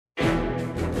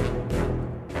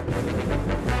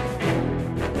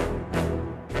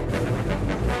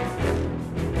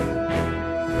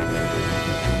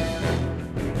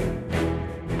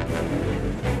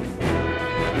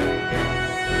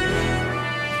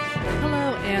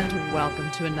and welcome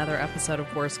to another episode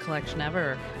of Worst Collection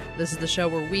Ever. This is the show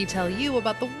where we tell you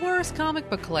about the worst comic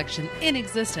book collection in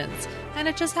existence, and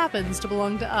it just happens to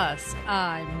belong to us.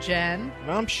 I'm Jen.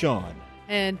 And I'm Sean.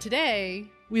 And today,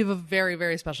 we have a very,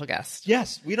 very special guest.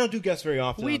 Yes, we don't do guests very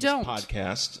often on this don't.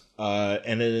 podcast.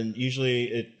 And then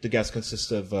usually the guest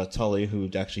consists of Tully, who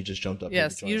actually just jumped up.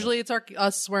 Yes, usually it's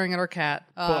us swearing at our cat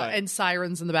and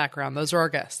sirens in the background. Those are our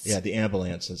guests. Yeah, the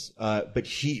ambulances. But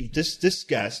this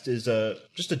guest is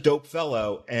just a dope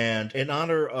fellow, and in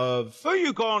honor of... Who are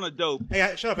you calling a dope?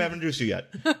 Hey, shut up, I haven't introduced you yet.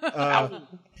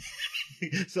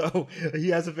 So he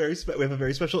has we have a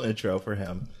very special intro for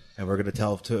him, and we're going to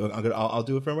I'll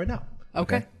do it for him right now.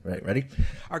 Okay. Right, ready?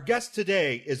 Our guest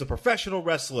today is a professional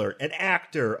wrestler, an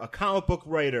actor, a comic book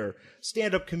writer,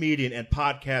 stand-up comedian, and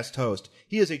podcast host.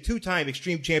 He is a 2-time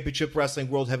Extreme Championship Wrestling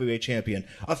World Heavyweight Champion,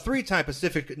 a 3-time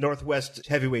Pacific Northwest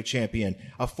Heavyweight Champion,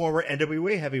 a former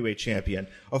NWA Heavyweight Champion,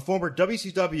 a former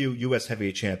WCW US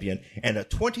Heavyweight Champion, and a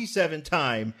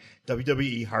 27-time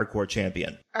WWE Hardcore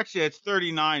Champion. Actually, it's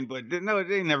 39, but no,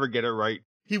 they never get it right.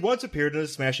 He once appeared in a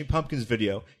Smashing Pumpkins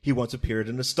video. He once appeared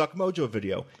in a Stuck Mojo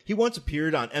video. He once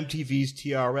appeared on MTV's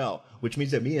TRL, which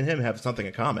means that me and him have something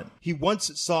in common. He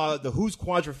once saw the Who's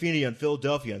Quadrophenia in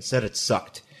Philadelphia and said it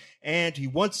sucked. And he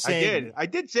once sang... I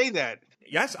did say that.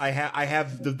 Yes, I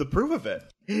have the proof of it.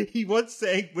 He once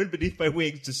sang Wind Beneath My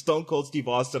Wings to Stone Cold Steve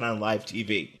Austin on live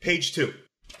TV. Page 2.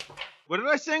 What did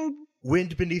I sing?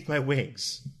 Wind Beneath My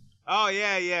Wings. Oh,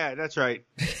 yeah, that's right.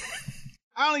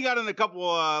 I only got in a couple,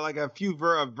 like a few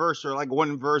verse or like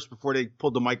one verse before they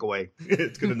pulled the mic away.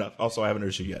 It's good enough. Also, I haven't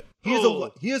heard you yet.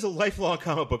 He is a lifelong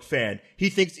comic book fan. He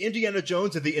thinks Indiana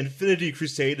Jones and the Infinity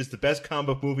Crusade is the best comic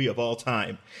book movie of all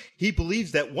time. He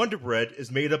believes that Wonder Bread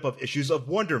is made up of issues of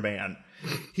Wonder Man.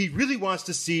 He really wants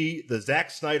to see the Zack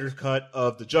Snyder cut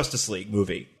of the Justice League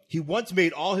movie. He once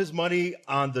made all his money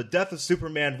on the Death of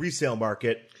Superman resale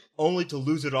market, only to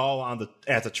lose it all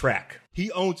at the track.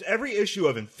 He owns every issue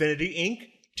of Infinity Inc.,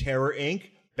 Terror Inc.,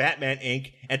 Batman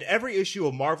Inc., and every issue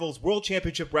of Marvel's World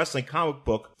Championship Wrestling comic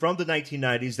book from the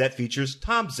 1990s that features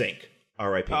Tom Zink.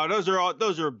 R.I.P. Oh,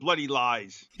 those are bloody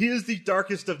lies. He is the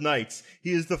darkest of knights.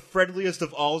 He is the friendliest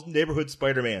of all neighborhood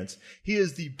Spider-Mans. He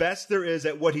is the best there is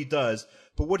at what he does,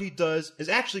 but what he does is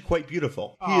actually quite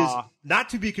beautiful. He is not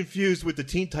to be confused with the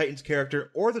Teen Titans character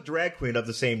or the drag queen of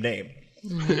the same name.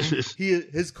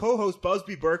 His co-host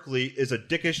Busby Berkeley is a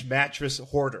dickish mattress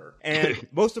hoarder, and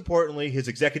most importantly, his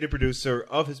executive producer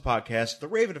of his podcast, The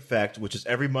Raven Effect, which is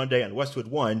every Monday on Westwood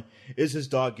One, is his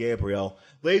dog Gabriel.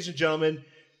 Ladies and gentlemen,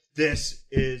 this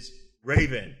is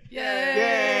Raven.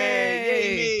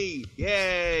 Yay!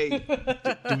 Yay!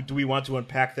 Do we want to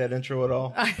unpack that intro at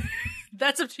all?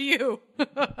 That's up to you.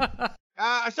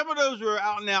 Some of those were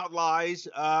out and out lies.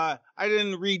 I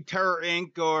didn't read Terror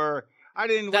Inc. or I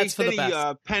didn't waste any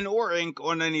pen or ink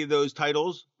on any of those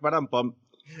titles, but I'm bummed.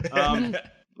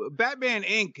 Batman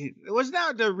Inc. Was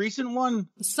that the recent one?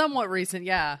 Somewhat recent,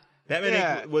 yeah. Batman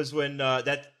Inc. was when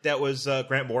that was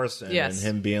Grant Morrison and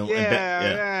him being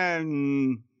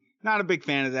not a big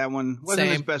fan of that one. Wasn't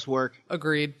his best work.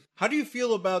 Agreed. How do you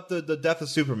feel about the death of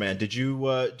Superman? Did you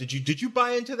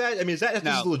buy into that? I mean, that's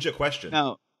a legit question.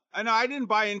 No, I didn't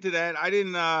buy into that.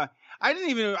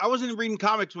 I wasn't reading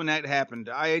comics when that happened.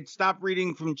 I had stopped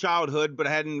reading from childhood, but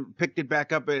I hadn't picked it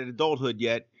back up at adulthood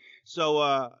yet.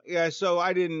 So, so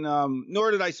I didn't, nor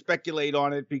did I speculate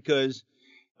on it because,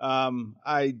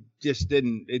 I just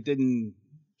didn't, it didn't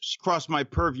cross my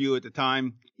purview at the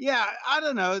time. Yeah, I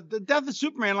don't know. The Death of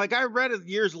Superman, like I read it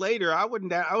years later, I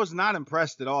was not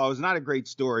impressed at all. It was not a great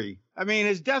story. I mean,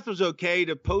 his death was okay.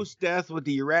 The post-death with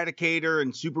the Eradicator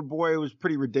and Superboy was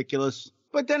pretty ridiculous.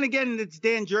 But then again, it's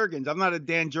Dan Jurgens. I'm not a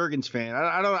Dan Jurgens fan.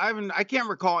 I can't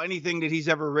recall anything that he's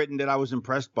ever written that I was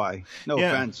impressed by. No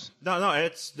offense. No.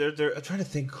 I'm trying to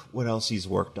think what else he's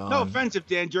worked on. No offense if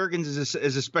Dan Jurgens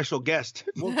is a special guest.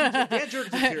 Well, Dan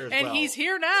Jurgens is here as well. And he's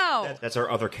here now. That's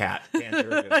our other cat, Dan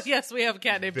Jurgens. Yes, we have a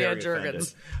cat named Dan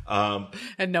Jurgens.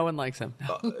 And no one likes him.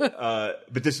 I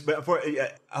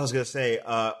was going to say,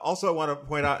 also I want to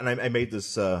point out, and I made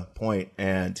this point,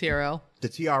 and TRL. The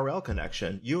TRL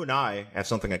connection. You and I have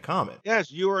something in common.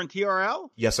 Yes, you were in TRL?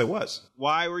 Yes, I was.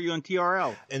 Why were you in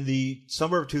TRL? In the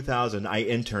summer of 2000, I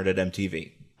interned at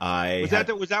MTV. Was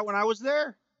that when I was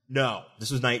there? No, this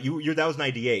was that was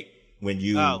 98 when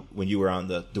you were on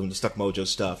doing the Stuck Mojo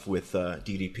stuff with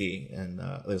DDP, and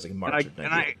it was like March of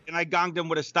 98. And I gonged him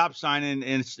with a stop sign and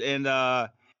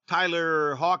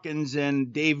Tyler Hawkins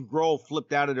and Dave Grohl flipped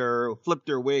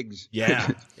their wigs. Yeah,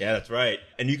 that's right.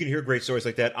 And you can hear great stories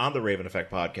like that on the Raven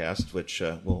Effect podcast, which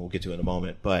we'll get to in a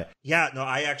moment. But yeah, no,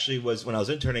 I actually was, when I was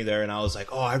interning there, and I was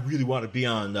like, oh, I really want to be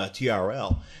on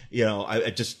TRL. You know, I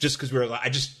just because we were,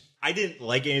 I didn't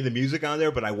like any of the music on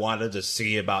there, but I wanted to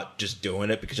see about just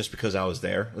doing it because I was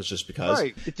there. It was just because.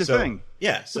 Right, it's a thing.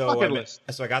 Yeah, so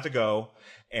I got to go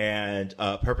and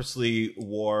purposely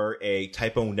wore a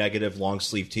typo negative long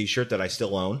sleeve T-shirt that I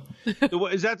still own.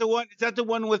 Is that the one? Is that the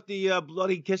one with the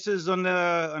bloody kisses on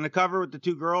the cover with the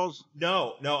two girls?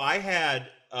 No, I had.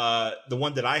 The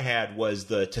one that I had was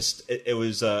it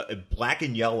was black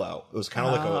and yellow. It was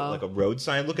kind of like a road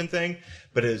sign looking thing,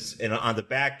 but on the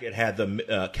back it had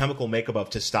the chemical makeup of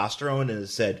testosterone, and it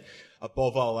said,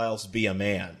 "Above all else, be a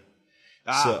man."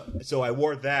 So I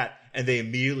wore that, and they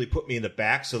immediately put me in the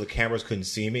back so the cameras couldn't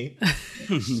see me.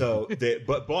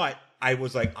 But I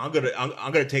was like, I'm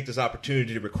gonna take this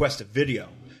opportunity to request a video.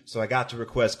 So I got to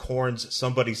request Korn's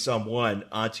 "Somebody Someone"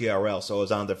 on TRL. So I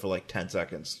was on there for like 10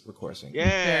 seconds requesting. Yeah,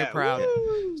 very proud. Yeah.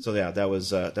 So yeah, that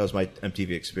was my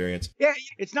MTV experience. Yeah,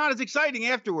 it's not as exciting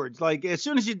afterwards. Like as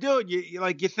soon as you do it,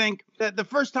 you think that the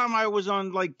first time I was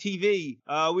on like TV,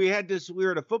 we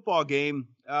were at a football game.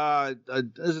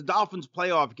 It was a Dolphins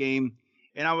playoff game,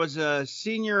 and I was a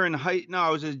senior in I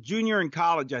was a junior in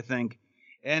college, I think.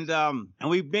 And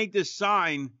we made this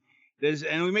sign,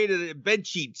 and we made it a bed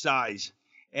sheet size.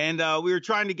 And we were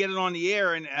trying to get it on the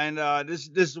air, and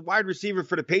this wide receiver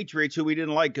for the Patriots, who we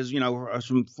didn't like because, I was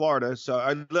from Florida. So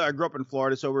I grew up in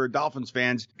Florida, so we were Dolphins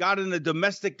fans. Got in a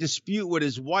domestic dispute with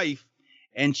his wife,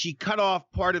 and she cut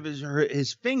off part of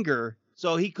his finger,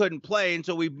 so he couldn't play. And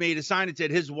so we made a sign that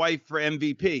said "His wife for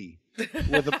MVP."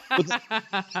 with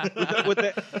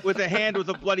a hand with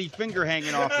a bloody finger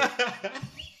hanging off it.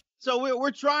 So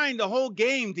we're trying the whole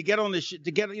game to get on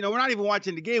we're not even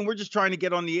watching the game. We're just trying to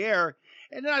get on the air.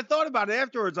 And then I thought about it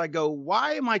afterwards. I go,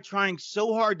 why am I trying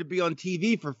so hard to be on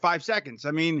TV for 5 seconds?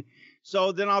 I mean,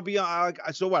 so then I'll be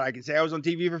so what? I can say I was on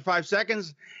TV for 5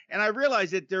 seconds. And I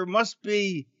realized that there must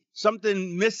be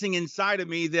something missing inside of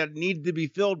me that needed to be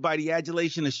filled by the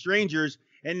adulation of strangers.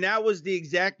 And that was the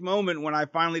exact moment when I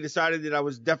finally decided that I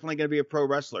was definitely going to be a pro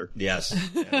wrestler. Yes.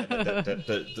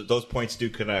 Those points do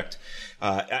connect.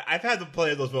 I've had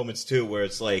plenty of those moments, too, where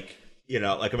it's like, like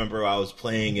I remember I was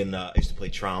playing I used to play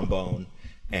trombone,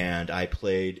 and I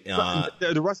played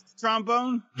the rusty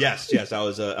trombone. Yes. I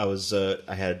was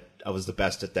the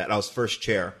best at that. I was first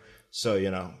chair. So,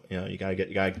 you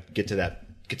gotta get to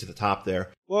the top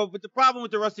there. Well, but the problem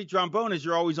with the rusty trombone is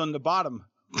you're always on the bottom.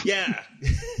 Yeah.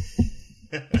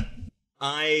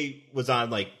 I was on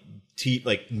like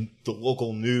the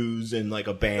local news and like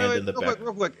a band in the back.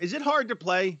 Real quick. Is it hard to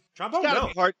play? Trombone?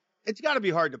 It's got to be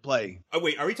hard to play. Oh,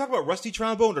 wait, are we talking about rusty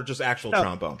trombone or just actual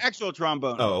trombone? Actual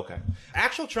trombone. Oh, okay.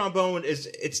 Actual trombone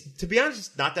it's to be honest,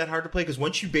 it's not that hard to play because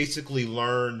once you basically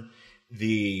learn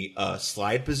the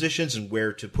slide positions and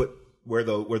where to put where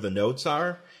the notes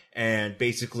are, and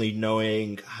basically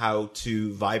knowing how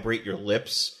to vibrate your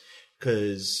lips,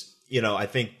 because I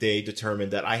think they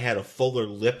determined that I had a fuller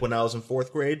lip when I was in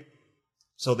 4th grade.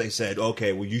 So they said,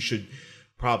 okay, well, you should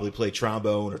probably play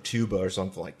trombone or tuba or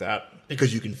something like that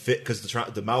because you can fit, because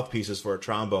the mouthpieces for a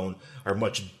trombone are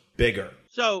much bigger.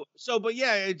 But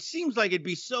yeah, it seems like it'd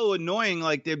be so annoying.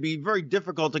 Like it'd be very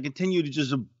difficult to continue to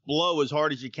just blow as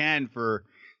hard as you can for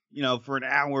an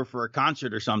hour for a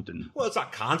concert or something. Well, it's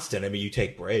not constant. I mean, you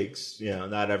take breaks,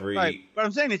 not every. Right. But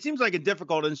I'm saying it seems like a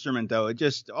difficult instrument, though. It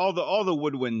just, all the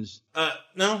woodwinds.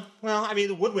 No. Well, I mean,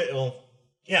 the woodwind,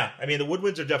 the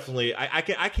woodwinds are definitely,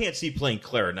 I can't see playing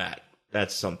clarinet.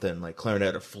 That's something like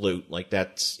clarinet or flute. Like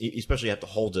that's, especially you have to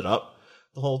hold it up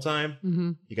the whole time.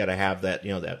 Mm-hmm. You got to have that,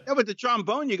 that. Yeah, but the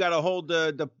trombone, you got to hold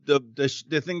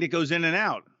the thing that goes in and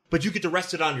out. But you get to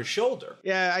rest it on your shoulder.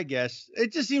 Yeah, I guess.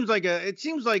 It just seems like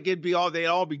they'd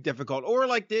all be difficult. Or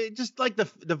like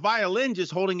the violin,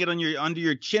 just holding it under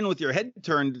your chin with your head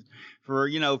turned for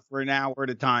an hour at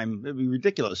a time. It'd be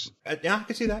ridiculous. Yeah, I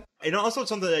can see that. And also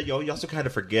something that you also kind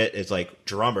of forget is like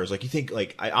drummers. Like you think,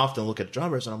 like I often look at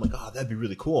drummers and I'm like, oh, that'd be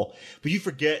really cool. But you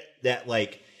forget that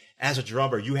like as a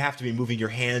drummer, you have to be moving your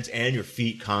hands and your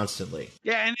feet constantly.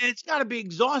 Yeah, and it's got to be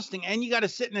exhausting. And you got to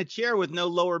sit in a chair with no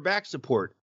lower back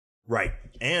support. Right.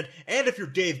 And if you're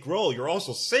Dave Grohl, you're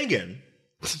also singing.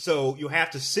 So you have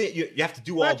to sing. You have to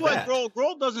do all that. That's why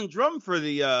Grohl doesn't drum for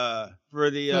the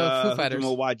Foo Fighters.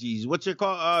 Milwaukee's. What's it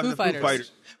called? Foo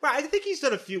Fighters. Right. I think he's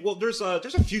done a few. Well, there's a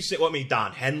few.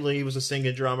 Don Henley was a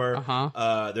singing drummer.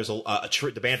 Uh-huh. There's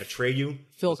the band Atreyu.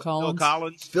 Phil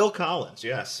Collins. Phil Collins.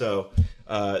 Yeah. So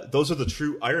those are the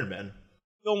true Iron Men.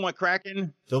 Phil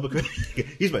McCracken.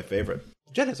 He's my favorite.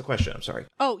 Jen has a question. I'm sorry.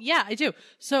 Oh, yeah, I do.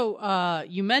 So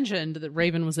you mentioned that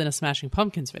Raven was in a Smashing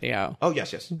Pumpkins video. Oh,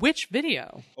 yes. Which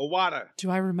video? Owada.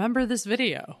 Do I remember this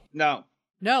video?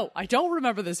 No, I don't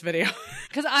remember this video.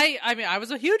 Because I was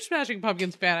a huge Smashing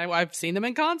Pumpkins fan. I've seen them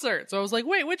in concert. So I was like,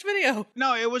 wait, which video?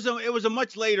 No, it was a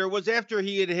much later. It was after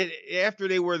he had hit, after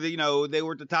they were they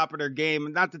were at the top of their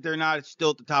game. Not that they're not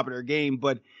still at the top of their game,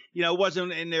 but it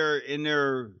wasn't in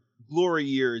their glory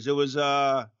years. It was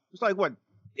like what,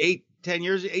 8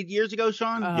 years ago,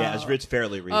 Sean? Yeah, it's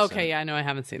fairly recent. Okay, yeah, I know I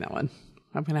haven't seen that one.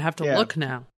 I'm gonna have to look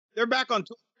now. They're back on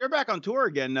tour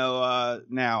again though.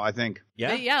 Now I think.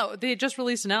 Yeah. They just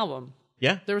released an album.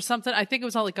 Yeah. There was something, I think it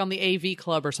was like on the AV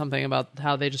Club or something about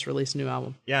how they just released a new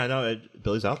album. Yeah, no,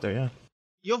 Billy's out there. Yeah.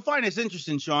 You'll find this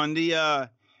interesting, Sean.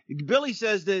 Billy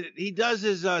says that he does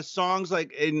his songs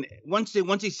like once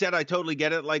he said, I totally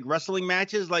get it, like wrestling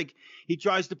matches. Like he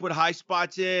tries to put high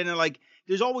spots in, and like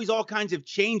there's always all kinds of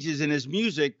changes in his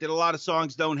music that a lot of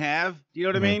songs don't have. Do you know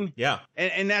what I mean? Yeah.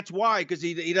 And that's why, because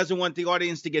he doesn't want the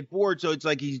audience to get bored. So it's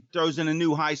like he throws in a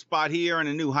new high spot here and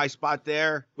a new high spot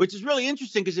there, which is really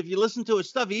interesting because if you listen to his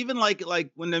stuff, even like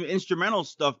when the instrumental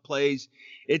stuff plays,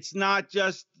 it's not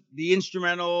just the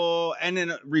instrumental and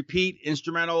then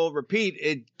instrumental repeat.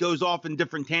 It goes off in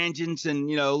different tangents and,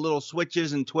 little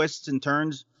switches and twists and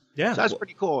turns. Yeah. So that's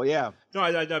pretty cool. Yeah. No,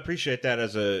 I appreciate that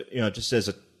as just as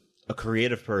a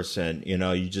creative person,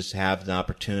 you just have the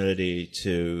opportunity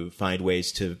to find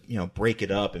ways to, break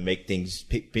it up and make things,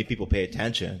 people pay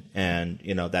attention. And,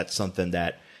 that's something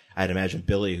that I'd imagine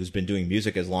Billy, who's been doing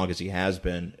music as long as he has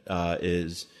been,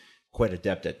 is quite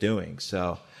adept at doing.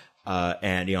 So,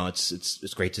 and,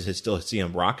 it's great to still see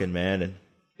him rocking, man. And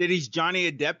did he's Johnny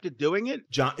Adept at doing it?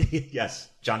 Yes,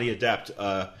 Johnny Adept,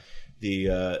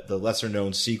 the lesser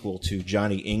known sequel to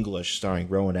Johnny English starring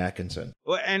Rowan Atkinson.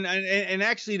 Well, and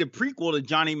actually the prequel to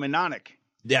Johnny Mnemonic.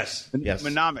 Yes.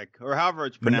 Mnemonic, or however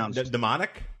it's pronounced.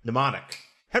 Mnemonic.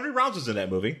 Henry Rollins was in that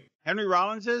movie. Henry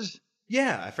Rollins is?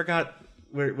 Yeah, I forgot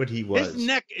what he was.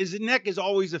 His neck is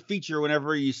always a feature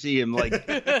whenever you see him. Like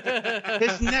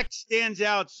his neck stands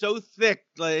out so thick,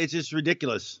 like it's just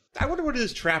ridiculous. I wonder what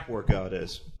his trap workout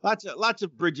is. Lots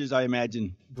of bridges, I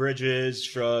imagine. Bridges,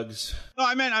 shrugs. No,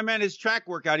 I meant his track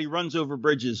workout. He runs over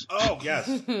bridges. Oh yes.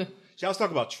 See, I was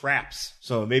talking about traps.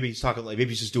 So maybe he's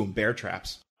just doing bear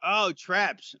traps. Oh,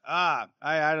 traps. I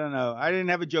don't know. I didn't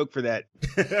have a joke for that.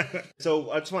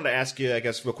 So I just wanted to ask you, I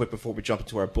guess, real quick before we jump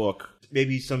into our book,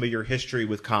 maybe some of your history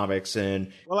with comics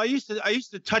and. Well, I used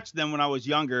to touch them when I was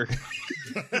younger.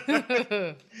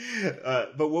 But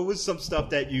what was some stuff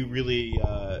that you really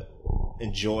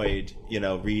enjoyed,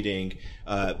 reading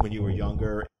when you were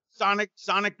younger? Sonic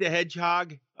the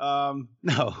Hedgehog. No,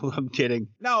 I'm kidding.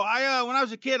 No, when I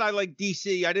was a kid, I liked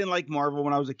DC. I didn't like Marvel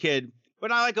when I was a kid.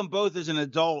 But I like them both as an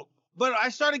adult. But I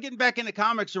started getting back into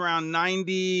comics around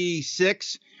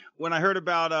 96 when I heard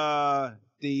about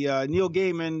the Neil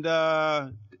Gaiman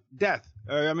death.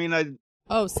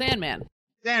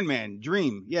 Sandman.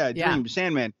 Dream. Yeah, Dream,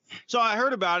 Sandman. So I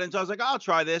heard about it, and so I was like, I'll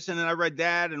try this. And then I read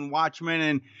that and Watchmen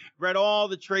and read all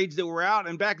the trades that were out.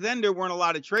 And back then, there weren't a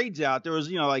lot of trades out. There was,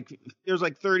 there was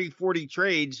like 30, 40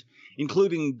 trades,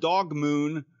 including Dog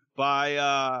Moon by,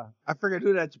 I forget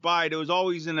who that's by. It was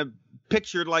always in a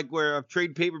pictured like where of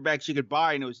trade paperbacks you could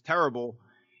buy, and it was terrible.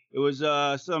 It was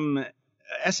some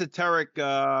esoteric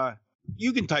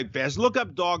you can type fast, look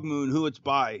up Dog Moon, who it's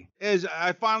by.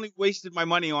 I finally wasted my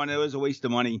money on it. It was a waste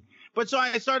of money. But so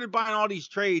I started buying all these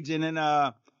trades, and then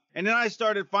I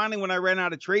started finally, when I ran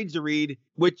out of trades to read,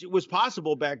 which was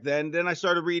possible back then I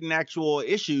started reading actual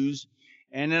issues,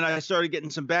 and then I started getting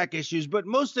some back issues. But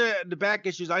most of the back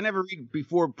issues I never read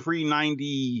before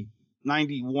pre-91,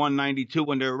 92,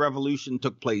 when the revolution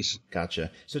took place. Gotcha.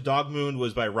 So Dog Moon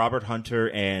was by Robert Hunter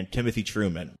and Timothy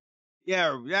Truman.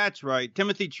 Yeah, that's right.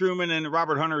 Timothy Truman and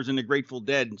Robert Hunter is in the Grateful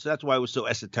Dead, so that's why it was so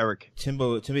esoteric.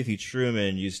 Timothy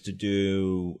Truman used to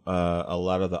do a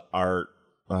lot of the art.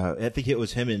 I think it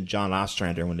was him and John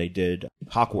Ostrander when they did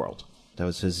Hawkworld. That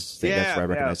was his thing. That's where I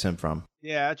recognize him from.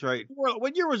 Yeah, that's right.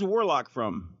 What year was Warlock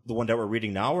from? The one that we're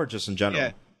reading now, or just in general?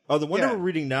 Yeah. Oh, the one that we're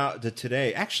reading now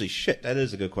today. Actually, shit, that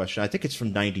is a good question. I think it's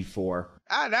from 94.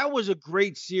 That was a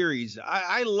great series.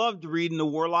 I loved reading the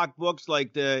Warlock books,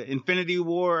 like the Infinity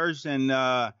Wars and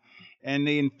the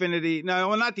Infinity. No,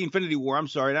 well, not the Infinity War. I'm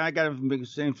sorry. I got it from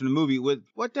the movie. With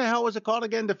what the hell was it called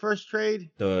again? The first trade?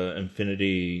 The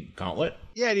Infinity Gauntlet.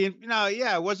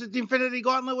 Yeah, was it the Infinity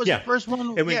Gauntlet? Was the first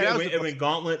one? It went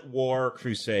Gauntlet, War,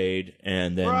 Crusade,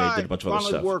 and then they did a bunch of other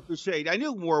stuff. Gauntlet, War, Crusade. I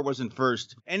knew War wasn't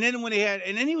first. And then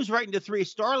he was writing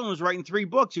Starlin was writing 3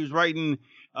 books. He was writing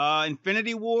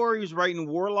Infinity War. He was writing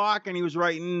Warlock, and he was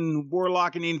writing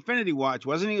Warlock and the Infinity Watch,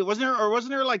 wasn't he? Wasn't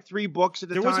there like 3 books at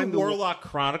the time? There was a Warlock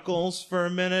Chronicles for a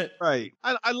minute. Right.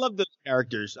 I love those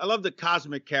characters. I love the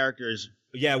cosmic characters.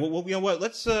 Yeah. Well, you know what?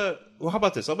 Let's. How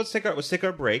about this? Let's take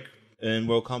our break, and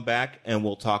we'll come back and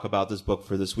we'll talk about this book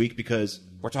for this week because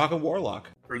we're talking Warlock.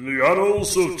 In the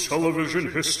annals of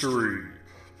television history,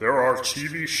 there are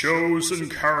TV shows and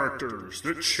characters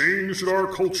that changed our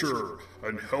culture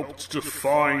and helped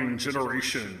define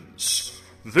generations.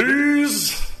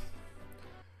 These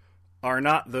are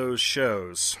not those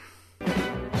shows.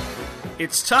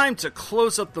 It's time to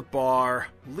close up the bar,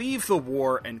 leave the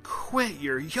war, and quit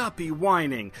your yuppie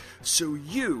whining so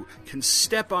you can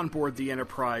step on board the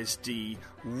Enterprise D,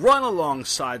 run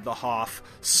alongside the Hoff,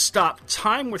 stop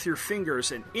time with your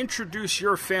fingers, and introduce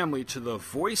your family to the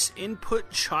Voice Input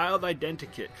Child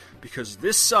Identikit, because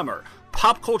this summer,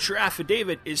 Pop Culture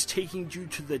Affidavit is taking you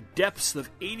to the depths of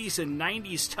 80s and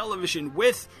 90s television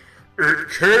with It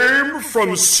Came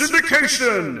From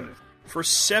Syndication! For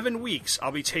 7 weeks,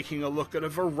 I'll be taking a look at a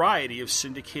variety of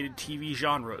syndicated TV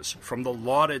genres, from the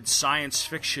lauded science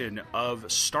fiction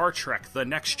of Star Trek The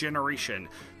Next Generation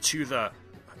to the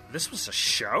 "this was a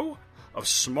show?" of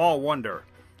Small Wonder.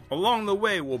 Along the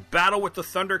way, we'll battle with the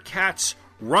Thundercats,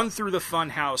 run through the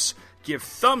Funhouse, give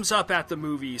thumbs up at the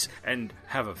movies, and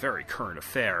have a very current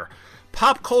affair.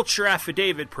 Pop Culture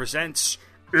Affidavit presents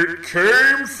It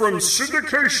Came From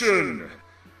Syndication!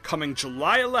 Coming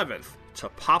July 11th to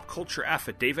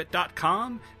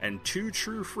popcultureaffidavit.com and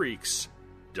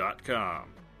twotruefreaks.com.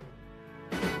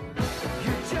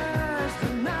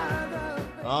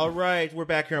 All right, we're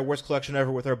back here on Worst Collection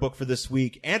Ever with our book for this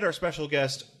week and our special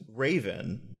guest,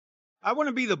 Raven. I want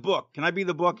to be the book. Can I be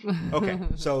the book? Okay,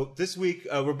 so this week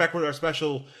we're back with our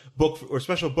special book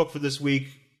for this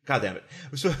week. God damn it.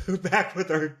 So we're back with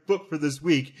our book for this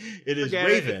week. It is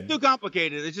Raven. It's too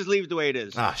complicated. Let's just leave it the way it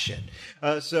is. Ah, shit.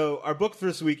 So our book for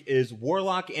this week is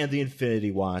Warlock and the Infinity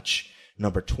Watch,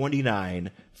 number 29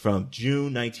 from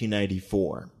June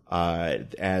 1994.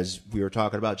 As we were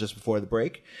talking about just before the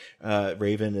break,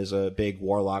 Raven is a big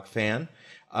Warlock fan.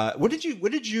 When did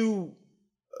you,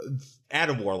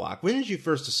 Adam Warlock, when did you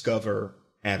first discover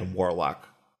Adam Warlock?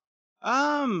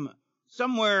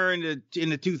 Somewhere in the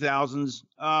 2000s.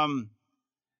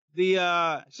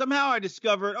 Somehow I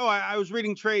discovered. I was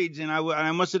reading trades, and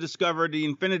I must have discovered the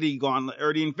Infinity Gauntlet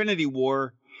or the Infinity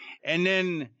War, and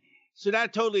then so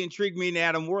that totally intrigued me in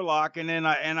Adam Warlock, and then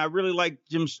I really liked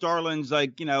Jim Starlin's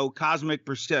cosmic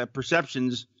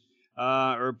perceptions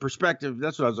or perspective.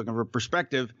 That's what I was looking for,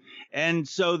 perspective. And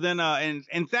so then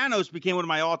and Thanos became one of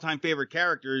my all-time favorite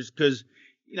characters because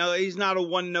he's not a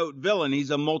one-note villain. He's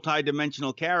a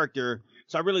multi-dimensional character.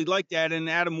 So I really liked that, and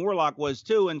Adam Warlock was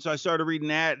too. And so I started reading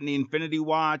that and the Infinity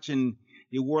Watch and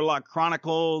the Warlock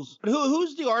Chronicles. But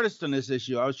who's the artist on this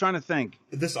issue? I was trying to think.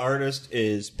 This artist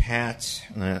is Pat.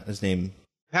 His name.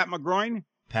 Pat McGroin.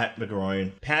 Pat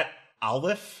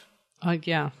Olive.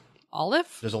 Yeah,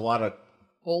 Olive. There's a lot of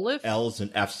Olive L's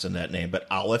and F's in that name, but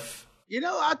Olive.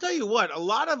 I'll tell you what. A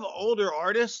lot of older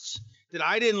artists that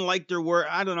I didn't like their work.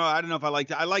 I don't know if I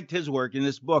liked it. I liked his work in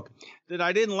this book. That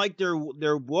I didn't like their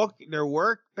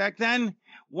work back then.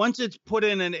 Once it's put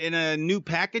in a new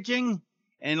packaging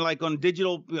and like on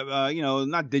digital,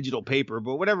 not digital paper,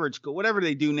 but whatever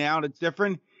they do now that's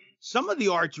different. Some of the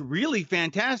art's really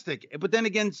fantastic, but then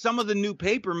again, some of the new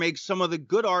paper makes some of the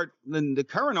good art, the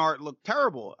current art, look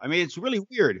terrible. I mean, it's really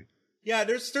weird. Yeah,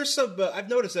 there's some. I've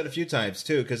noticed that a few times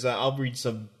too, because I'll read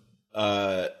some.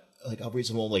 I'll read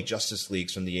some old Justice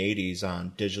Leagues from the 80s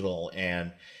on digital,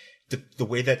 and the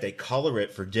way that they color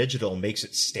it for digital makes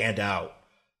it stand out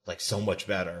so much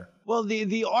better. Well,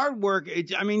 the artwork,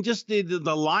 just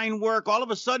the line work, all of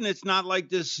a sudden it's not like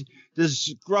this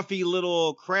scruffy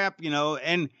little crap,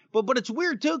 but it's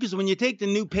weird too, because when you take the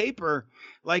new paper,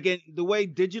 the way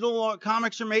digital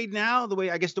comics are made now, the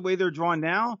way they're drawn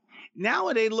now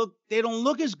they don't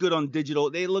look as good on digital.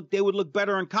 They would look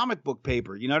better on comic book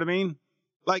paper. You know what I mean?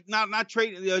 Not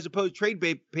trade as opposed trade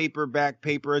paperback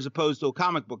paper as opposed to a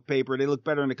comic book paper. They look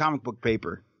better in the comic book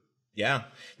paper. Yeah.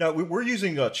 Now we're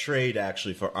using a trade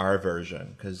actually for our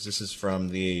version because this is from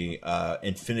the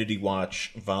Infinity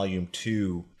Watch Volume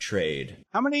 2 trade.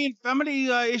 How many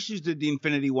issues did the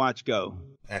Infinity Watch go?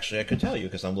 Actually, I can tell you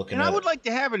because I'm looking. And I would like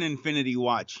to have an Infinity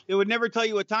Watch. It would never tell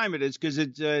you what time it is because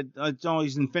it's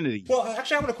always infinity. Well,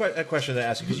 actually, I have a question to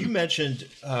ask you because you mentioned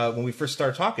when we first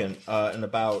started talking and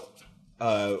about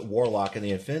Warlock and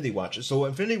the Infinity Watch. So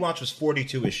Infinity Watch was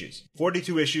 42 issues.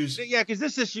 42 issues. Yeah, because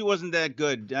this issue wasn't that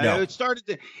good. No. It started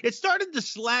to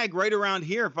slag right around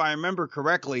here, if I remember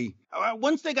correctly.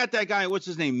 Once they got that guy, what's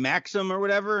his name, Maxim or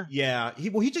whatever. Yeah,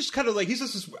 he just kind of like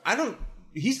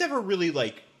he's never really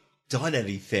like done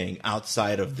anything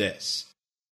outside of this.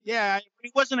 Yeah, but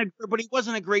he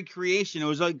wasn't a great creation. It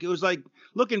was like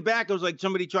looking back, it was like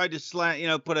somebody tried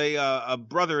to put a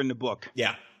brother in the book.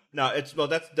 Yeah. No,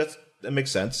 that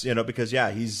makes sense, because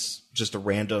he's just a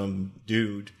random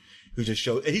dude who just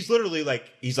shows. He's literally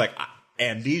he's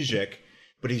amnesiac,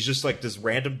 but he's just like this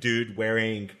random dude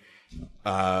wearing.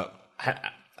 I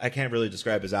can't really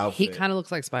describe his outfit. He kind of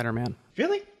looks like Spider-Man.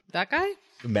 Really? That guy?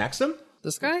 Maxim?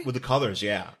 This guy? With the colors,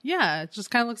 yeah. Yeah, it just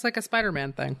kind of looks like a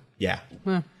Spider-Man thing. Yeah.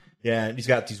 Huh. Yeah, and he's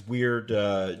got these weird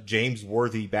James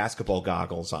Worthy basketball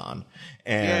goggles on.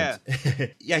 And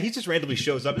yeah, he just randomly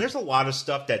shows up. And there's a lot of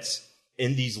stuff that's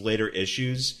in these later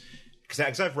issues,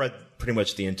 because I've read pretty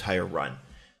much the entire run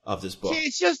of this book. See,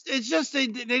 it's just they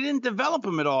didn't develop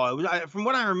him at all. It was, from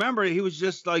what I remember, he was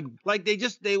just looking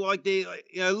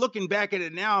back at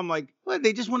it now, I'm like, well,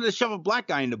 they just wanted to shove a black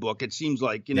guy in the book. It seems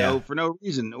like, for no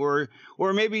reason, or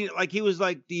maybe like he was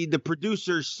like the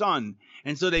producer's son,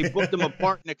 and so they booked him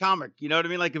apart in the comic. You know what I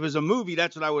mean? Like if it was a movie,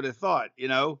 that's what I would have thought.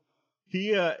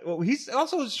 He's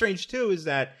also strange too, is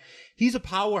that he's a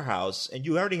powerhouse, and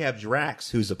you already have Drax,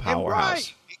 who's a powerhouse.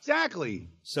 Right, exactly.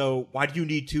 So why do you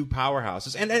need two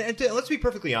powerhouses? And let's be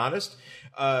perfectly honest.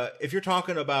 If you're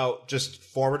talking about just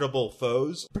formidable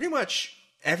foes, pretty much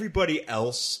everybody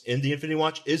else in the Infinity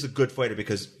Watch is a good fighter,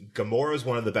 because Gamora is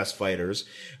one of the best fighters.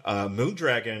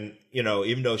 Moondragon,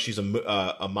 even though she's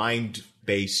a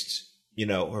mind-based,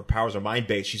 her powers are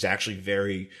mind-based, she's actually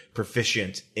very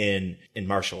proficient in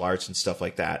martial arts and stuff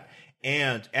like that.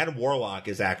 And Adam Warlock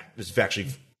is actually...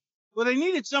 Well, they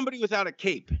needed somebody without a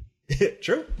cape.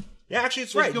 True. Yeah, actually,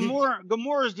 it's right.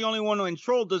 Gamora is the only one and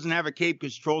Troll doesn't have a cape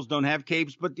because trolls don't have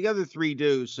capes, but the other three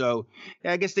do. So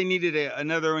I guess they needed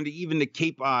another one to even the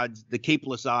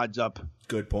capeless odds up.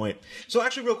 Good point. So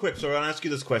actually, real quick, so I want to ask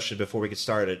you this question before we get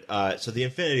started. So the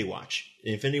Infinity Watch.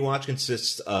 The Infinity Watch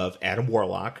consists of Adam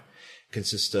Warlock,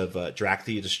 consists of Drax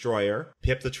the Destroyer,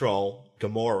 Pip the Troll,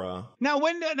 Gamora. Now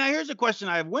here's a question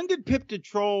I have. When did Pip the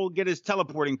Troll get his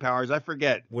teleporting powers? I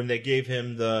forget. When they gave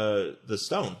him the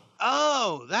stone.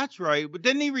 Oh, that's right. But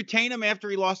didn't he retain him after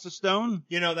he lost the stone?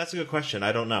 That's a good question.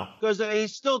 I don't know. Because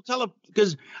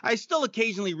because I still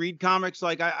occasionally read comics.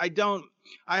 Like I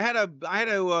had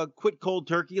to quit cold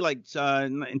turkey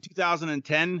in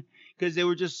 2010 because they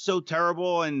were just so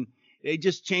terrible, and they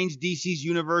just changed DC's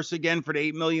universe again for the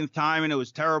 8 millionth time, and it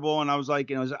was terrible. And I was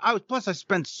like, plus I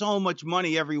spent so much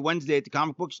money every Wednesday at the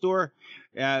comic book store,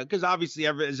 because obviously,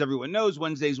 as everyone knows,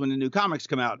 Wednesdays when the new comics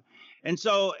come out. And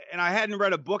I hadn't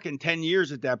read a book in 10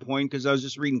 years at that point because I was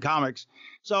just reading comics.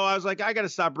 So I was like, I got to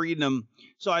stop reading them.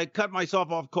 So I cut myself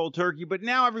off cold turkey. But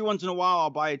now every once in a while I'll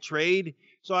buy a trade.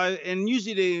 And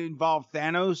usually they involve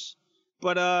Thanos.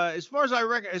 But as far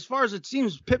as it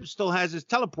seems, Pip still has his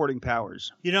teleporting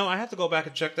powers. I have to go back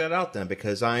and check that out then,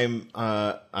 because I'm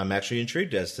actually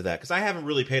intrigued as to that, because I haven't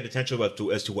really paid attention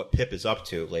as to what Pip is up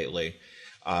to lately.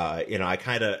 I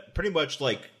kind of pretty much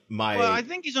like. Well, I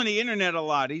think he's on the internet a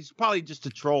lot. He's probably just a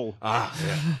troll. Yeah.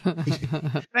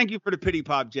 Thank you for the pity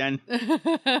pop, Jen.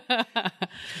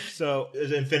 So,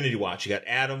 the Infinity Watch. You got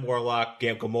Adam Warlock,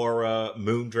 Gamora,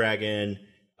 Moondragon,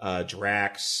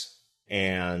 Drax,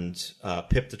 and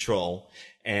Pip the Troll.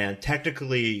 And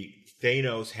technically,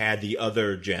 Thanos had the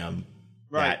other gem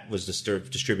that was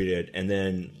distributed,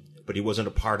 but he wasn't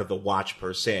a part of the Watch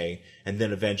per se. And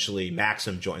then eventually,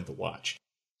 Maxim joined the Watch.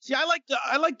 See, I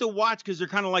like the Watch because they're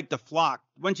kind of like the Flock,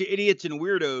 a bunch of idiots and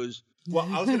weirdos. Well,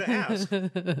 I was going to ask.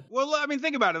 Well, I mean,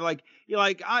 think about it.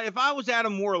 If I was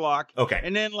Adam Warlock, okay,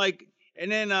 and then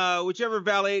whichever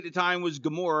valet at the time was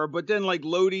Gamora, but then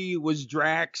Lodi was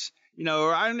Drax,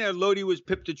 or I don't know, Lodi was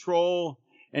Pip the Troll,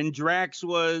 and Drax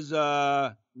was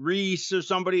Reese or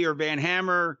somebody, or Van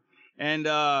Hammer, and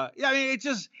it's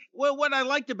just what I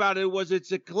liked about it was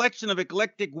it's a collection of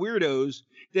eclectic weirdos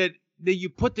that you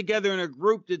put together in a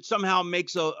group that somehow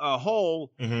makes a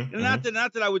whole. Mm-hmm, and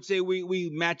not that I would say we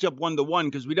match up 1-to-1,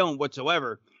 because we don't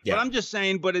whatsoever. Yeah. But I'm just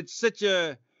saying, but it's such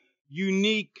a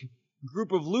unique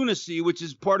group of lunacy, which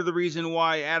is part of the reason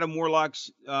why Adam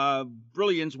Warlock's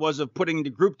brilliance was of putting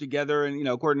the group together, and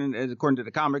according to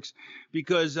the comics,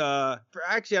 because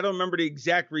actually I don't remember the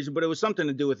exact reason, but it was something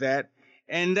to do with that.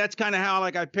 And that's kind of how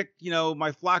I picked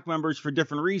my flock members for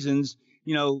different reasons.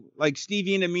 Like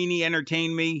Stevie and Amini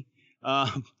entertain me.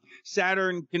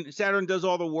 Saturn does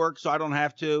all the work, so I don't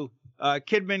have to.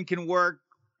 Kidman can work,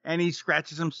 and he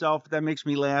scratches himself. That makes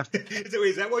me laugh.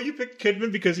 Is that why you picked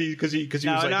Kidman? Because he was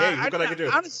like, hey, look what I can do.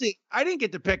 Honestly, I didn't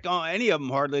get to pick any of them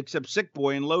hardly except Sick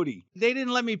Boy and Lodi. They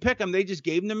didn't let me pick them. They just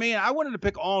gave them to me. And I wanted to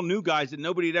pick all new guys that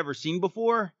nobody had ever seen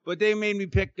before, but they made me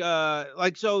pick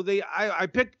I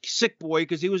picked Sick Boy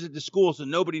because he was at the school, so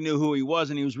nobody knew who he was,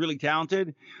 and he was really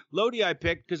talented. Lodi I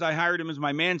picked because I hired him as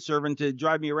my manservant to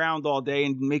drive me around all day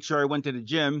and make sure I went to the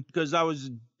gym because I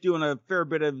was doing a fair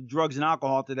bit of drugs and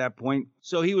alcohol to that point.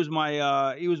 So he was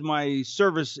my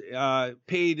service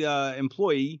paid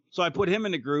employee. So I put him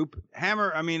in the group.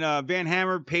 Van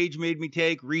Hammer, Page made me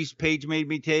take. Reese, Page made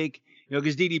me take.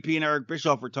 Because DDP and Eric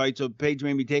Bischoff were tight, so Page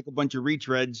made me take a bunch of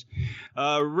retreads.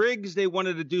 Riggs, they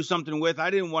wanted to do something with.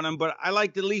 I didn't want him, but I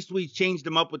liked at least we changed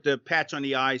him up with the patch on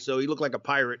the eye, so he looked like a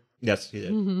pirate. Yes, he did.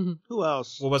 Who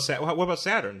else? What about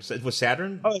Saturn? Was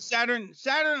Saturn? Oh, Saturn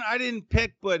I didn't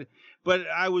pick, but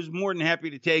I was more than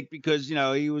happy to take because,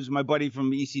 he was my buddy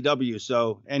from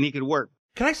ECW, and he could work.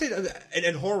 Can I say,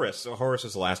 and Horace? Horace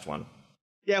is the last one.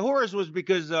 Yeah, Horace was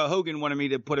because Hogan wanted me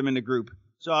to put him in the group.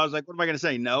 So I was like, what am I going to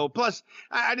say? No. Plus,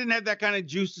 I didn't have that kind of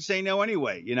juice to say no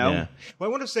anyway, Yeah. Well,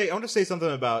 I want to say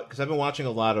something about, because I've been watching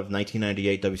a lot of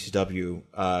 1998 WCW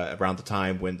around the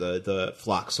time when the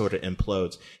flock sort of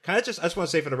implodes. I just want to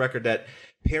say for the record that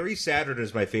Perry Saturn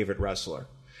is my favorite wrestler.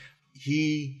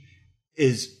 He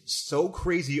is so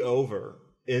crazy over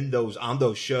on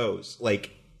those shows.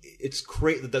 Like, it's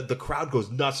crazy. The crowd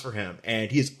goes nuts for him,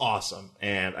 and he's awesome.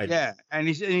 And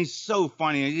he's so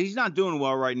funny. He's not doing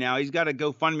well right now. He's got a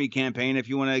GoFundMe campaign. If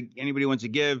anybody wants to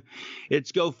give,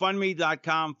 it's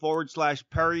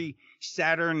GoFundMe.com/Perry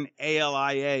Saturn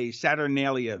ALIA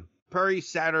Saturnalia Perry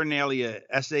Saturnalia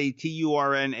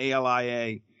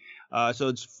SATURNALIA. So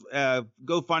it's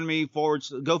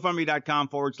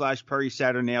GoFundMe.com/Perry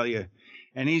Saturnalia.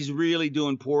 And he's really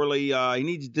doing poorly. He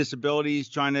needs disability. He's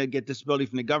trying to get disability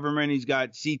from the government. He's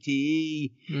got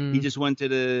CTE. He just went to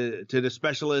the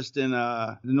specialist in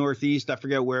the Northeast. I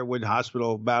forget what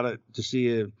hospital about it to see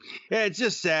it. Yeah, it's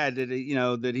just sad that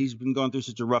that he's been going through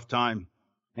such a rough time,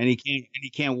 and he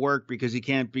can't work because he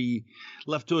can't be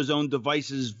left to his own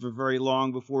devices for very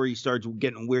long before he starts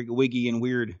getting wiggy and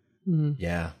weird.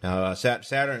 Yeah.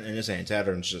 Saturn and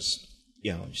Saturn's just.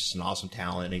 Just an awesome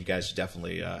talent, and you guys should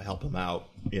definitely help him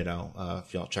out.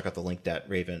 If you check out the link that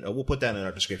Raven. We'll put that in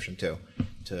our description too,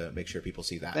 to make sure people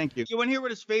see that. Thank you. You want to hear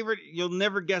what his favorite? You'll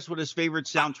never guess what his favorite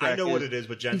soundtrack is. I know what it is,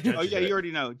 but Jen oh yeah, you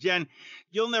already know. Jen,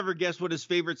 you'll never guess what his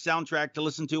favorite soundtrack to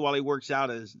listen to while he works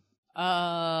out is.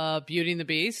 Beauty and the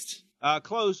Beast.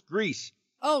 Close. Grease.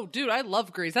 Oh, dude, I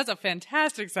love Grease. That's a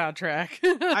fantastic soundtrack.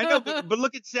 I know, but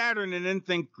look at Saturn and then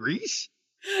think Grease.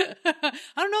 I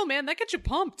don't know, man. That gets you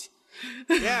pumped.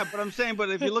 Yeah, but I'm saying,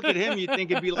 if you look at him, you'd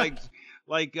think it'd be like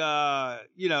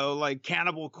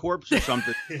Cannibal Corpse or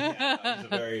something.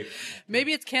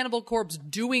 Maybe it's Cannibal Corpse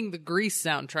doing the Grease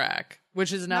soundtrack,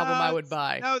 which is an album I would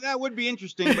buy. No, that would be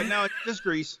interesting, but no, it's just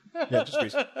Grease. Yeah, just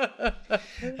Grease.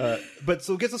 But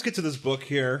so let's get to this book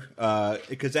here,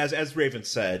 because as Raven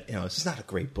said, this is not a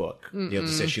great book.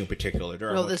 This issue in particular.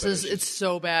 It's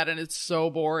so bad and it's so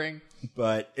boring.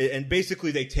 But and basically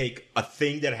they take a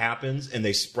thing that happens and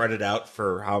they spread it out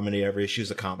for how many every issues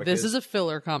a comic This is a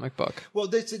filler comic book. Well,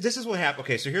 this is what happened.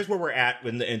 Okay, so here's where we're at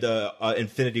in the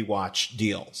Infinity Watch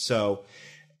deal. So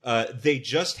they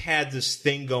just had this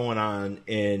thing going on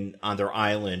their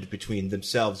island between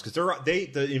themselves because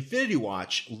the Infinity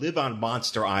Watch live on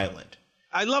Monster Island.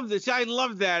 I love this. I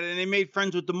love that, and they made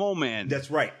friends with the Mole Man.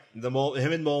 That's right.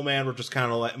 Him and Mole Man were just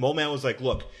kind of like Mole Man was like,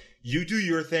 look. You do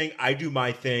your thing, I do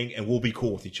my thing, and we'll be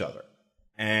cool with each other.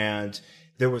 And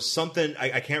there was something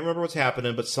I can't remember what's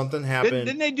happening, but something happened.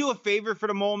 Didn't they do a favor for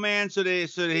the Mole Man? So they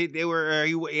were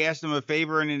he asked them a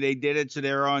favor and they did it. So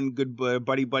they're on good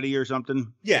buddy or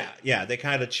something. Yeah. They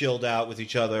kind of chilled out with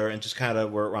each other and just kind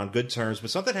of were on good terms. But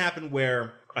something happened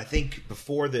where I think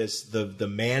before this, the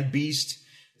Man Beast,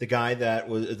 the guy that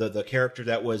was the character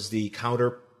that was the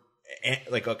counter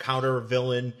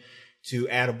villain to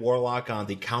Adam Warlock on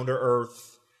the Counter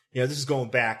Earth. This is going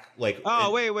back like.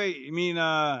 Oh, wait. You mean?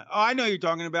 I know you're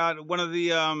talking about one of the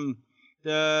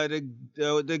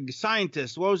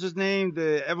scientists. What was his name?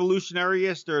 The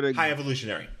evolutionarist or the High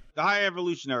Evolutionary? The High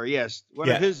Evolutionary, yes, one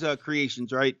of his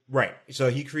creations, right? Right. So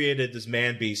he created this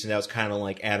Man Beast, and that was kind of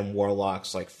like Adam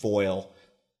Warlock's like foil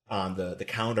on the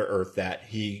Counter Earth that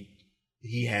he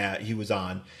was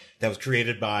on. That was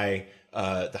created by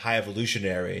the High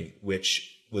Evolutionary,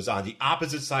 which was on the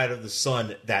opposite side of the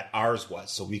sun that ours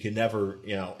was. So we could never,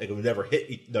 it would never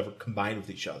never combine with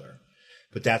each other.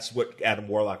 But that's what Adam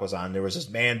Warlock was on. There was this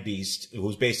Man Beast who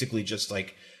was basically just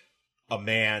like a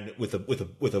man with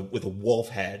a wolf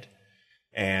head.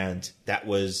 And that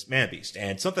was Man-Beast.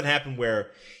 And something happened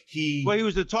where he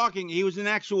was an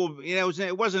actual,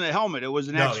 it wasn't a helmet. It was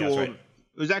an actual, that's right.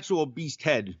 It was actual beast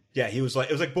head. Yeah, it was like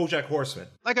BoJack Horseman.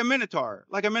 Like a Minotaur.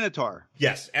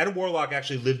 Yes, Adam Warlock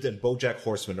actually lived in BoJack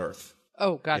Horseman Earth.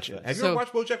 Oh, gotcha. Have you ever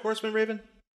watched BoJack Horseman, Raven?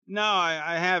 No,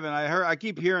 I haven't. I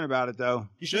keep hearing about it though.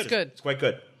 You should. It's good. It's quite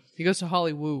good. He goes to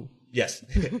Hollywood. Yes.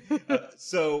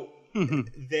 So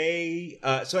there's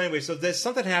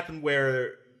something happened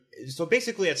where, so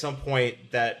basically at some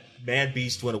point that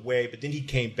Man-Beast went away, but then he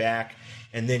came back,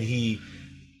 and then he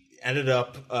ended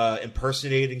up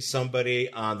impersonating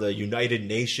somebody on the United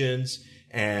Nations,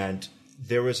 and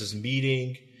there was this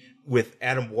meeting with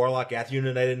Adam Warlock at the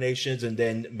United Nations, and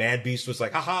then Man-Beast was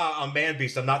like, haha, I'm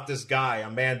Man-Beast, I'm not this guy,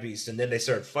 I'm Man-Beast. And then they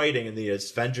started fighting, and the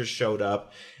Avengers showed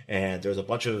up, and there was a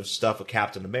bunch of stuff with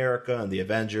Captain America and the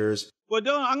Avengers. Well,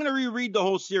 I'm going to reread the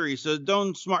whole series, so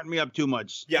don't smarten me up too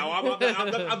much. Yeah,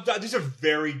 these are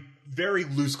very, very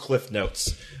loose cliff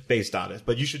notes based on it,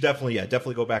 but you should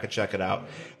definitely go back and check it out.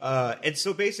 And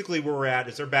so basically where we're at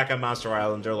is they're back on Monster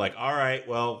Island. They're like, all right,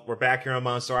 well, we're back here on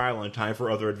Monster Island, time for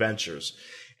other adventures.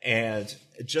 And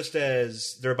just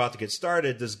as they're about to get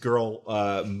started, this girl,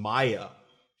 Maya,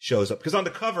 shows up. Because on the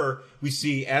cover, we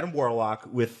see Adam Warlock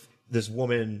with this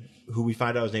woman who we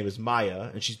find out his name is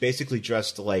Maya, and she's basically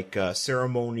dressed like a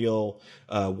ceremonial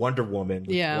Wonder Woman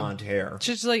with blonde hair.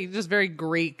 She's just very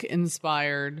Greek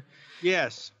inspired.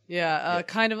 Yes. Yeah,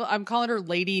 kind of. I'm calling her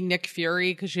Lady Nick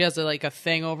Fury because she has a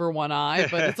thing over one eye,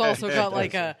 but it's also got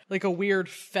like a weird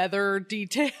feather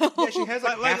detail. Yeah, she has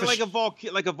like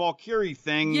a Valkyrie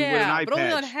thing with an eye but patch.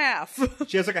 only on half.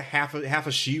 She has like a half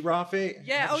a She-Ra face.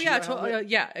 Yeah. Oh yeah.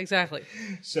 Yeah. Exactly.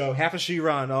 So half a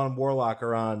She-Ra and Adam Warlock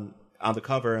are on the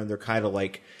cover, and they're kind of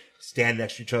like standing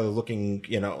next to each other, looking,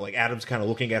 like Adam's kind of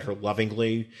looking at her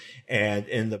lovingly, and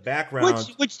in the background,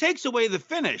 which takes away the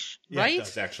finish, right? It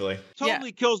does, actually.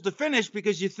 Totally kills the finish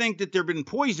because you think that they've been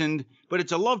poisoned, but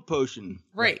it's a love potion,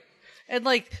 right? And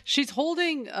she's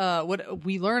holding what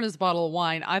we learn is a bottle of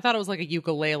wine. I thought it was like a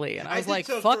ukulele, and I was like,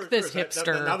 "Fuck this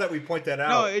hipster!" Now that we point that out,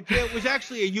 no, it was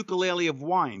actually a ukulele of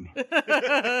wine.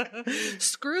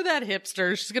 Screw that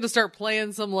hipster. She's gonna start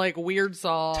playing some weird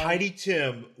song. Tiny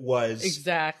Tim was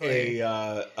exactly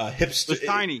a hipster.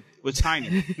 Was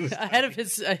tiny. Ahead of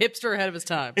his hipster ahead of his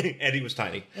time, and he was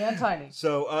tiny. And tiny.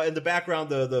 So in the background,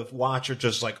 the Watcher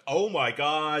just like, oh my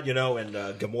god, and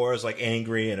Gamora's like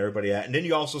angry, and everybody. And then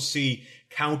you also see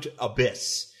Count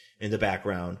Abyss in the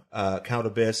background. Count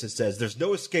Abyss. It says, "There's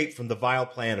no escape from the vile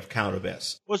plan of Count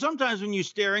Abyss." Well, sometimes when you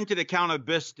stare into the Count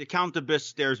Abyss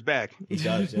stares back. He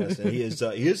does, yes, and he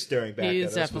is staring back. He at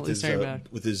is us definitely staring back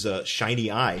with his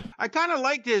shiny eye. I kind of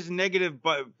liked his negative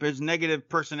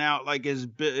personality, like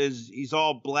he's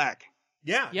all black.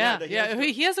 Yeah.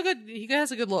 He has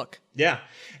a good look. Yeah,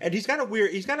 and he's got a weird.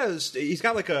 He's got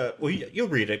like a. Well, you'll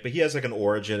read it, but he has like an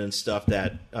origin and stuff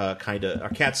that kind of. Our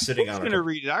cat's sitting on. I'm gonna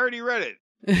read it. I already read it.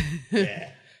 Yeah.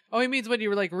 Oh, he means when you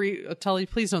were like, Tully,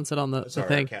 please don't sit on the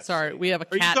thing. Sorry, we have a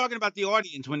cat. Are you talking about the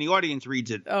audience when the audience reads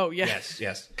it? Oh, yeah.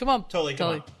 Yes. Come on, Tully.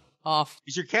 Off.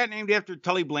 Is your cat named after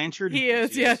Tully Blanchard? He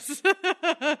is, yes.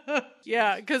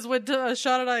 Yeah, because when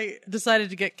Sean and I decided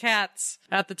to get cats,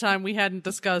 at the time we hadn't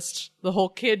discussed the whole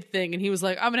kid thing, and he was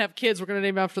like, I'm going to have kids, we're going to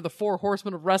name them after the 4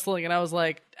 horsemen of wrestling, and I was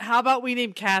like, how about we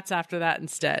name cats after that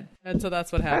instead? And so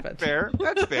that's what happened.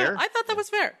 That's fair. I thought that was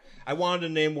fair. I wanted to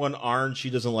name one Arn. She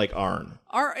doesn't like Arn.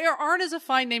 Arn is a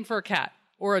fine name for a cat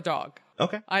or a dog.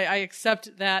 Okay. I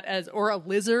accept that or a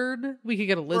lizard. We could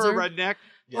get a lizard. Or a redneck.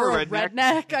 Or a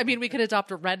redneck. I mean, we could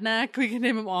adopt a redneck. We can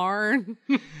name him Arn.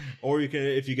 Or you can,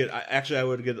 if you get, actually, I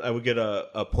would get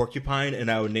a porcupine,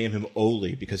 and I would name him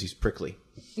Oli because he's prickly.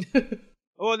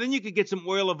 Oh, then you could get some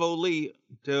oil of Oli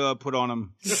to put on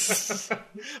him.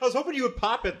 I was hoping you would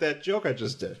pop at that joke I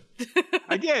just did.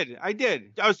 I did.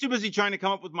 I was too busy trying to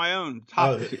come up with my own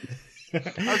topic.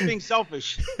 I was being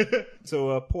selfish.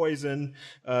 So Poison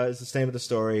is the name of the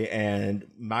story, and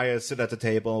Maya's sitting at the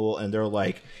table, and they're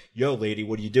like, yo, lady,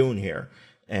 what are you doing here?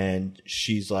 And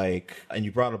she's like, and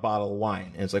you brought a bottle of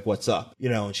wine. And it's like, what's up?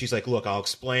 And she's like, look, I'll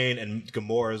explain. And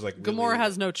Gamora's like, really, Gamora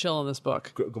has no chill in this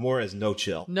book. Gamora has no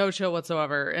chill. No chill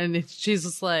whatsoever. And she's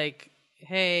just like,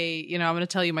 hey, I'm going to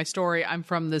tell you my story. I'm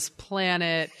from this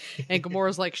planet. And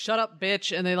Gamora's like, shut up,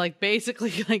 bitch. And they basically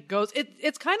goes,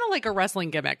 it's kind of like a wrestling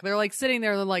gimmick. They're sitting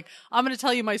there and they're like, I'm going to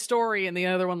tell you my story. And the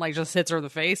other one just hits her in the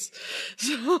face.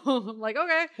 So I'm like,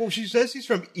 okay. Well, she says she's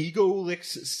from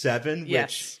Egolix 7, which,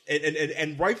 yes.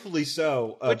 and rightfully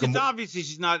so. Which is obviously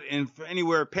she's not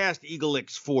anywhere past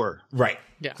Egolix 4. Right.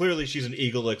 Yeah. Clearly, she's an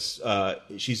Eaglix.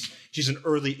 She's an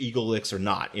early Eaglix or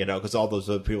not, because all those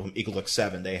other people from Eaglix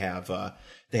 7, they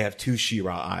have two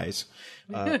She-Ra eyes.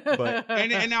 But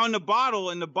and now in the bottle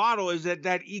is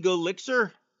that Ego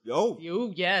Elixir?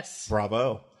 Yes.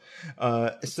 Bravo.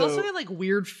 It's also got like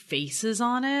weird faces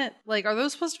on it. Like, are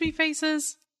those supposed to be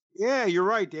faces? Yeah, you're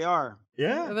right. They are.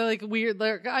 Yeah. They're like weird.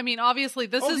 I mean, obviously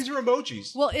these are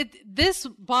emojis. Well, this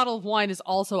bottle of wine is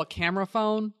also a camera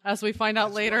phone, as we find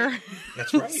out later. Right.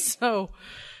 That's right. So,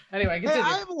 anyway, continue. Hey,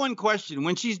 I have one question.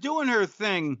 When she's doing her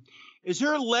thing, is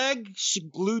her leg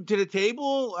glued to the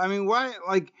table? I mean,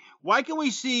 why can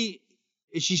we see?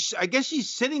 I guess she's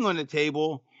sitting on the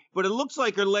table, but it looks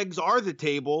like her legs are the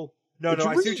table. No, I see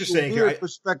what you're saying here.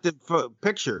 Perspective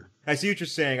picture. I see what you're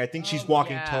saying. I think she's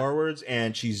walking towards,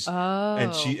 and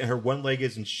her one leg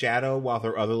is in shadow while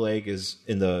her other leg is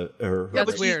in the.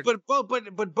 That's weird.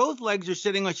 But both legs are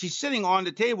sitting like she's sitting on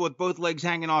the table with both legs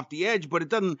hanging off the edge. But it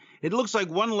doesn't. It looks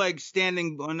like one leg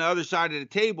standing on the other side of the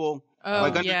table.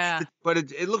 But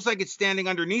it looks like it's standing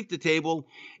underneath the table,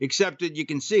 except that you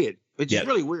can see it. It's just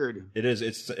really weird. It is.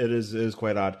 It is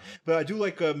quite odd. But I do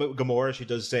like Gamora. She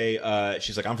does say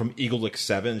she's like, I'm from Eaglix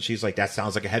 7. She's like, that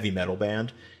sounds like a heavy metal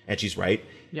band, and she's right.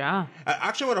 Yeah. I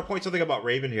actually want to point something about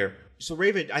Raven here. So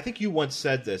Raven, I think you once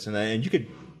said this, and you could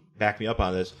back me up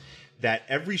on this, that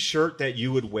every shirt that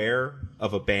you would wear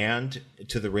of a band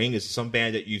to the ring is some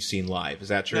band that you've seen live. Is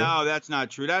that true? No, that's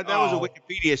not true. That was a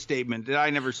Wikipedia statement that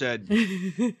I never said.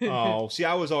 See,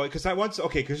 I was always,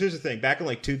 because here's the thing. Back in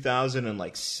like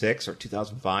 2006 or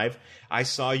 2005, I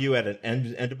saw you at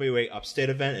an NWA Upstate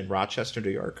event in Rochester,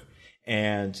 New York,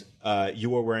 and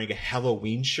you were wearing a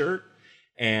Halloween shirt,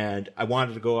 and I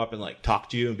wanted to go up and like talk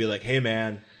to you and be like, hey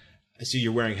man, I see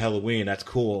you're wearing Halloween. That's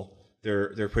cool.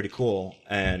 They're pretty cool,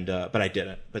 and but I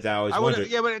didn't. But I always wondered.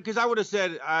 Yeah, but because I would have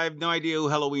said I have no idea who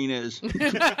Halloween is. And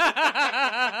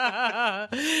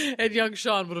young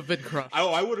Sean would have been crushed.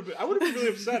 I would have been really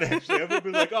upset actually. I would have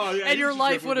been like, oh, yeah. And your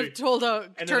life would have turned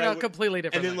out completely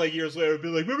different. And then like years later, I'd be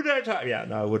like, remember that time? Yeah,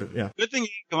 no, I would have. Yeah. Good thing you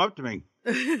didn't come up to me.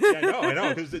 Yeah, I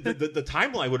know, because the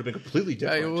timeline would have been completely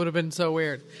different. It would have been so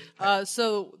weird.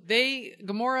 So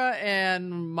Gamora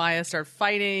and Maya start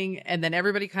fighting, and then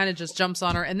everybody kind of just jumps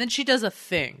on her, and then she does a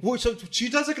thing. Well, so she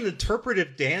does like an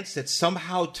interpretive dance that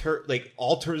somehow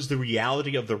alters the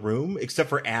reality of the room, except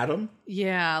for Adam.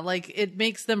 Yeah, like it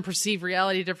makes them perceive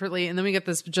reality differently, and then we get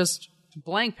this just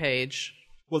blank page.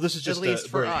 Well, this is just at least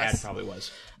for where us. Ad probably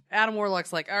was. Adam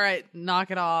Warlock's like, all right,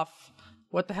 knock it off.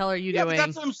 What the hell are you doing? But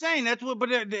that's what I'm saying.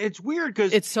 But it's weird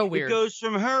because it's so weird. It goes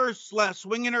from her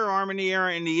swinging her arm in the air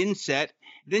in the inset,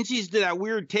 then she's did that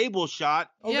weird table shot.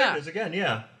 Oh, there it is again.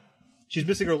 Yeah, she's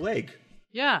missing her leg.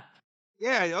 Yeah.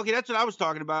 Yeah. Okay, that's what I was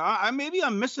talking about. Maybe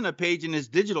I'm missing a page in this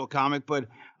digital comic, but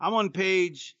I'm on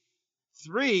page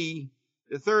 3,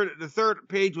 the third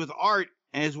page with art.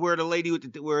 And is where the lady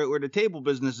with where the table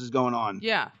business is going on.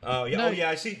 Yeah. Oh yeah. No. Oh yeah.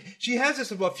 I see. She has this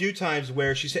a few times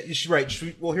where she said she's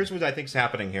right. Well, here's what I think's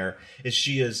happening here: is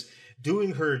she is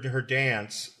doing her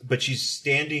dance, but she's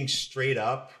standing straight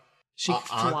up. She's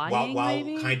flying, while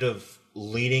maybe? Kind of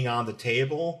leaning on the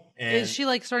table. And is she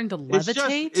like starting to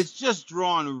levitate? It's just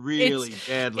drawn really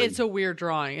badly. It's a weird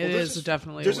drawing. It is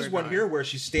definitely. There's a weird this one drawing. here where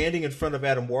she's standing in front of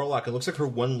Adam Warlock. It looks like her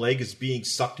one leg is being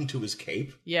sucked into his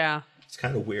cape. Yeah. It's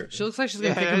kind of weird. She looks like she's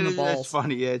going to kick him in the balls. That's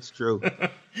funny. Yeah, it's true.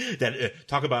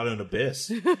 Talk about an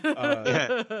abyss.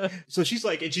 So she's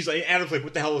like, Adam's like,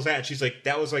 what the hell is that? And she's like,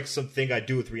 that was like something I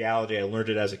do with reality. I learned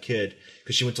it as a kid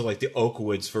because she went to like the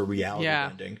Oakwoods for reality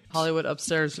bending. Hollywood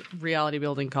upstairs reality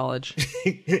building college.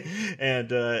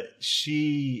 And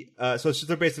so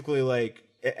they're basically like,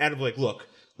 Adam's like, look,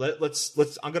 let's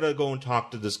I'm gonna go and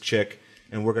talk to this chick.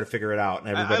 And we're going to figure it out.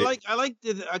 And everybody... I like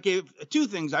two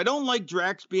things. I don't like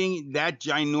Drax being that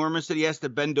ginormous that he has to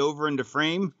bend over into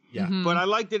frame. Yeah. Mm-hmm. But I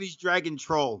like that he's dragging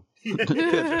Troll. He's just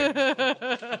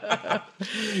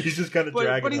kind of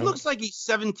dragging But he him. looks like he's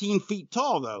 17 feet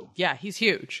tall, though. Yeah, he's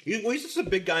huge. He's just a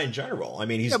big guy in general. I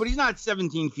mean, Yeah, but he's not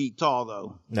 17 feet tall,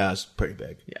 though. No, he's pretty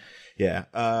big. Yeah.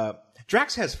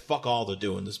 Drax has fuck all to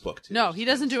do in this book, too. No, he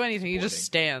doesn't do anything. He just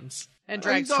stands and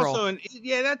drags Troll.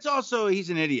 He's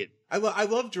an idiot. I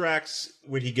love Drax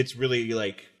when he gets really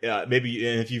like maybe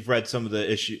if you've read some of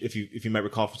the issue if you might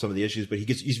recall from some of the issues, but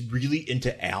he's really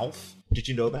into Alf. Did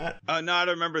you know that? No, I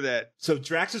don't remember that. So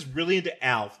Drax is really into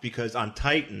Alf because on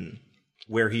Titan,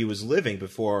 where he was living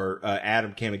before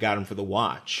Adam came and got him for the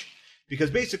Watch, because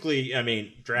basically, I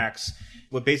mean, Drax,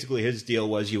 what basically his deal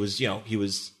was,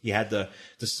 he had the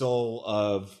soul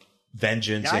of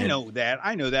vengeance. Yeah, I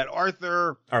know that.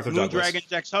 Arthur Douglas.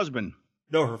 Moondragon's ex-husband.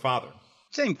 No, her father.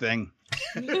 Same thing.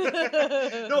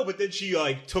 No, but then she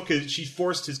she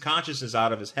forced his consciousness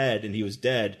out of his head, and he was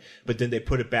dead. But then they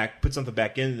put something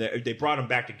back in there. They brought him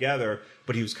back together,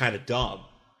 but he was kind of dumb.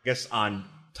 I guess on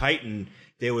Titan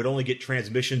they would only get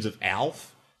transmissions of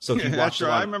Alf. So he watched.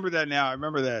 I remember that now. I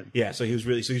remember that. Yeah, so he's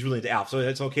really into Alf.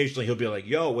 So occasionally he'll be like,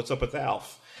 "Yo, what's up with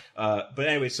Alf?" But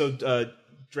anyway, so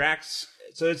Drax.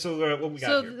 So what we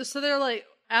got here? So they're like,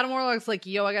 Adam Warlock's like,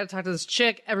 yo, I gotta talk to this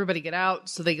chick. Everybody get out.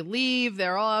 So they leave.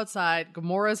 They're all outside.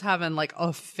 Gamora's having like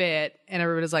a fit. And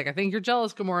everybody's like, I think you're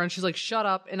jealous, Gamora. And she's like, shut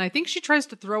up. And I think she tries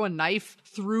to throw a knife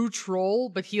through Troll,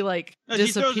 but he like disappears.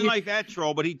 She throws a knife at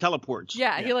Troll, but he teleports.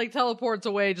 Yeah, he like teleports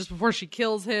away just before she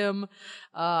kills him.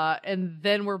 And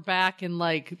then we're back in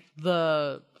like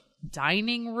the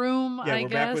dining room, I guess. We're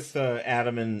back with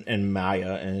Adam and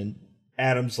Maya, and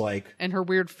Adam's like... And her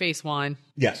weird face wine.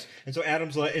 Yes. And so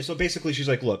Adam's like... And so basically she's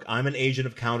like, look, I'm an agent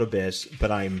of Count Abyss, but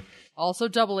I'm... Also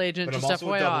double agent, but just I'm also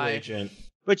FYI. a double agent.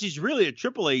 But she's really a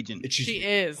triple agent. She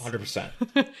is. 100%.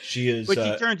 She is... But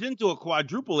she turns into a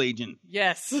quadruple agent.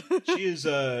 Yes. She is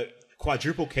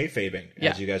quadruple kayfabing,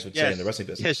 as you guys would say in the wrestling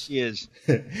business. Yes, she is.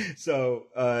 So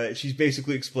she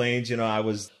basically explains,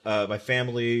 my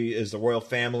family is the royal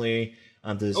family.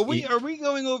 On this Are we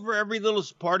going over every little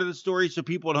part of the story so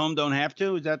people at home don't have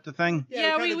to? Is that the thing?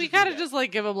 Yeah, we kind of just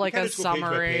like give them like a summary.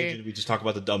 Page by page and we just talk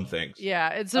about the dumb things. Yeah,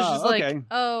 it's just like,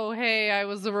 oh, hey, I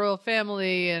was the royal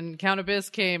family and Count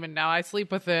Abyss came and now I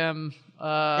sleep with him.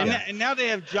 And now they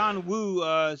have John Woo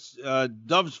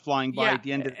doves flying by at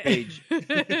the end of the page.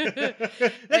 That's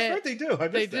right, they do.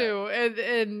 They do.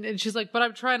 And she's like, but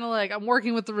I'm trying to I'm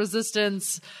working with the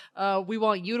Resistance. We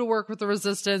want you to work with the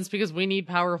Resistance because we need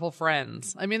powerful friends.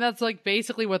 I mean, that's like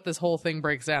basically what this whole thing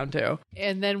breaks down to.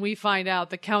 And then we find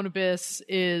out that Count Abyss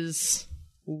is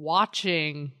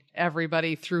watching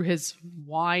everybody through his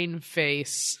wine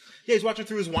face. Yeah, he's watching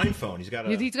through his wine phone. He's got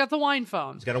the wine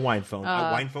phone. He's got a wine phone.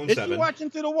 Wine phone is 7. Is he watching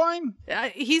through the wine?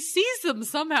 He sees them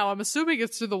somehow. I'm assuming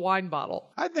it's through the wine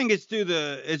bottle. I think it's through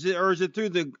is it through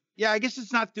the... Yeah, I guess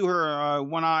it's not through her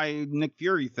one-eye Nick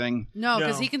Fury thing. No,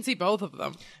 because he can see both of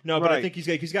them. No, but I think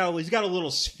he's got a little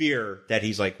sphere that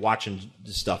he's like watching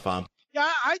the stuff on. Yeah,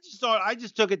 I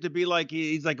just took it to be like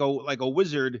he's like a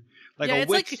wizard, like a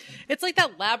witch. It's like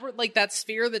that labyrinth, like that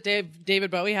sphere that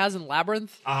David Bowie has in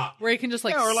Labyrinth, where he can just or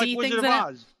see like things Wizard in of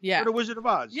Oz. it. Yeah, or the Wizard of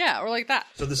Oz. Yeah, or like that.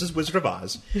 So this is Wizard of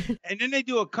Oz, and then they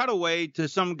do a cutaway to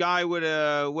some guy with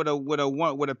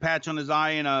a patch on his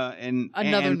eye and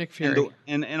another Nick Fury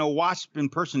and a wasp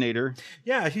impersonator.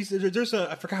 Yeah, there's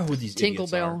I forgot who these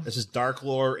idiots are. This is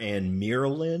Darklore and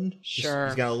Miralyn. Sure,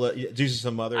 he's got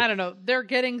some other. I don't know. They're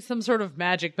getting some sort of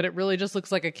magic, but it really just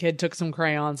looks like a kid took some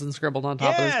crayons and scribbled on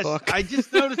top of his book. I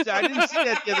just noticed that. I didn't see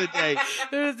that the other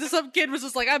day. Some kid was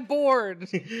just like, I'm bored.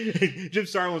 Jim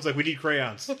Starlin was like, we need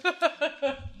crayons. What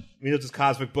this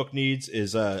cosmic book needs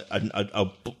is a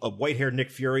white-haired Nick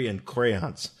Fury and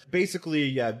crayons.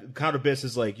 Basically, Count Abyss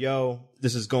is like, yo,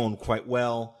 this is going quite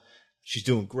well. She's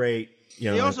doing great. He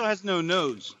also has no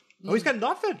nose. Oh, he's got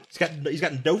nothing. He's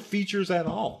got no features at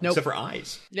all, except for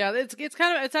eyes. Yeah,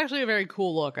 it's actually a very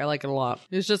cool look. I like it a lot.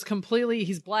 It's just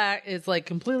he's black. It's like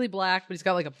completely black, but he's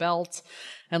got like a belt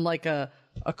and like a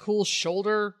cool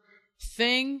shoulder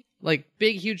thing, like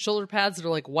big, huge shoulder pads that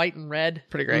are like white and red.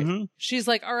 Pretty great. Mm-hmm. She's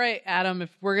like, all right, Adam, if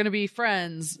we're gonna be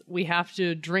friends, we have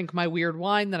to drink my weird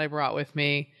wine that I brought with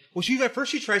me. Well, at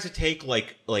first she tries to take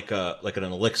like an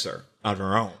elixir on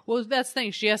her own. Well, that's the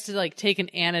thing. She has to take an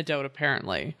antidote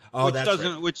apparently. Oh,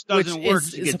 which doesn't work.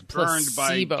 She gets burned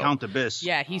by Count Abyss.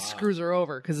 Yeah, he screws her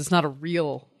over because it's not a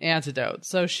real antidote.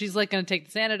 So she's going to take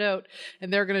this antidote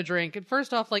and they're going to drink. And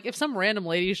first off, if some random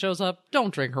lady shows up,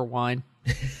 don't drink her wine.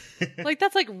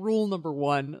 That's rule number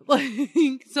 1.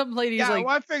 Some ladies well,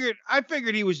 I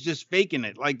figured he was just faking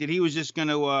it. That he was just going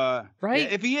to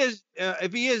right. Yeah,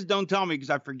 if he is, don't tell me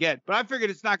because I forget. But I figured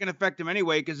it's not going to affect him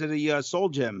anyway because of the soul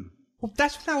gem. Well,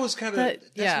 that's what I was kind of.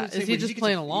 Yeah, is he just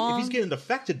playing along? If he's getting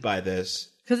affected by this.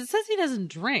 Because it says he doesn't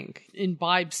drink,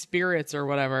 imbibe spirits or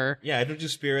whatever. Yeah, I don't do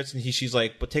spirits, and she's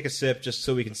like, but take a sip just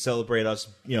so we can celebrate us,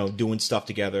 doing stuff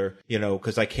together,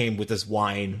 because I came with this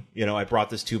wine, I brought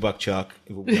this $2 chuck,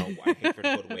 I hate for it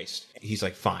to go to waste. He's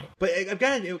like, fine. But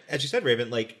again, as you said,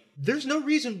 Raven, there's no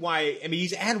reason why,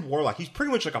 he's Adam Warlock, he's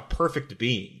pretty much like a perfect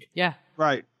being. Yeah.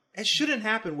 Right. It shouldn't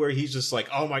happen where he's just like,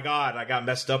 oh my God, I got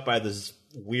messed up by this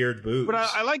weird booze. But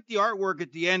I like the artwork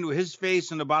at the end with his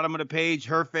face on the bottom of the page,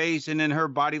 her face, and then her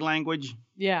body language.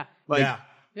 Yeah. Yeah,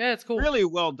 it's cool. Really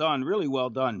well done. Really well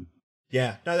done.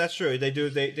 Yeah, no, that's true. They do.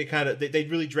 They they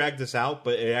really drag this out,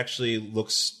 but it actually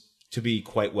looks to be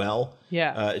quite well.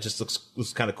 Yeah. It just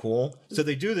looks kind of cool. So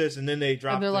they do this, and then they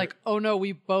drop. And they're like, oh no,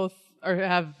 we both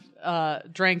have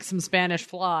drank some Spanish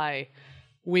fly.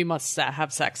 We must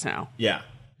have sex now. Yeah.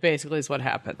 Basically is what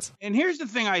happens. And here's the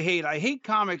thing I hate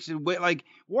comics. Like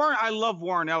Warren, I love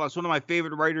Warren Ellis, one of my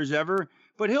favorite writers ever.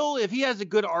 But if he has a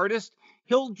good artist,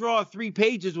 he'll draw 3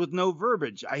 pages with no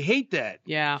verbiage. I hate that.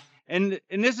 Yeah. And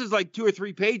this is like 2 or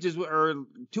 3 pages or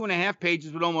 2.5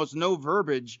 pages with almost no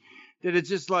verbiage. That it's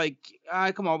just like,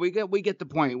 come on, we get the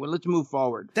point. Well, let's move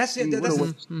forward. That's it. That's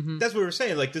what we were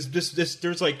saying. Like this,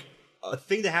 there's like a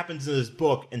thing that happens in this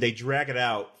book, and they drag it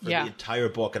out for the entire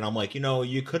book. And I'm like,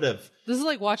 you could have. This is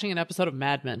like watching an episode of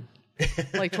Mad Men.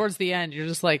 Like towards the end, you're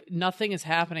just like, nothing is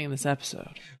happening in this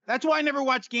episode. That's why I never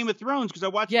watched Game of Thrones, because I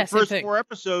watched the first 4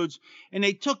 episodes, and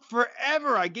they took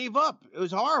forever. I gave up. It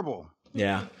was horrible.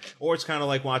 Yeah. Or it's kind of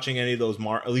like watching any of those,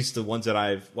 at least the ones that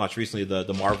I've watched recently,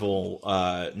 the Marvel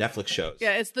Netflix shows.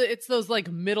 Yeah, it's those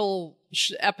like middle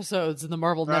episodes in the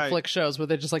Marvel Netflix shows where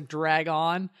they just like drag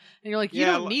on. And you're like, you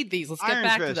don't need these. Let's get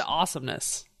back to the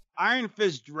awesomeness. Iron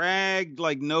Fist dragged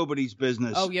like nobody's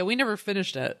business. Oh, yeah, we never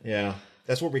finished it. Yeah.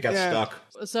 That's where we got stuck.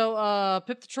 So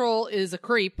Pip the Troll is a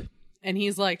creep. And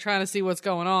he's like trying to see what's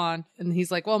going on. And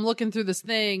he's like, well, I'm looking through this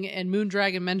thing. And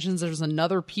Moondragon mentions there's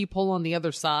another peephole on the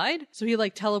other side. So he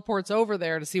like teleports over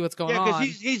there to see what's going on. Yeah,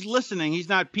 because he's listening. He's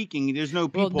not peeking. There's no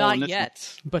peephole. Well, not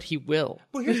yet, but he will.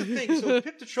 Well, here's the thing. So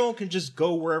Pip the Troll can just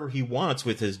go wherever he wants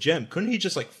with his gem. Couldn't he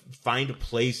just like find a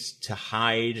place to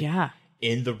hide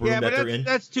in the room that they're in?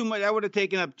 That's too much. That would have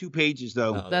taken up 2 pages,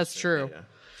 though. Oh, that's true. Yeah.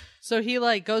 So he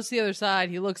like goes to the other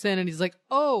side. He looks in and he's like,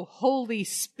 oh, holy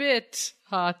spit.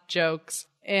 Ha, jokes.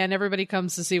 And everybody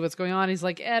comes to see what's going on. He's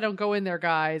like, don't go in there,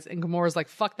 guys. And Gamora's like,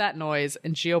 fuck that noise.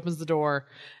 And she opens the door.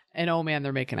 And oh, man,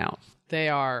 they're making out. They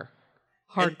are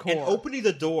hardcore. And opening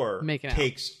the door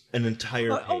takes an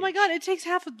entire page. Oh, my God. It takes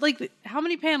like, how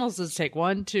many panels does it take?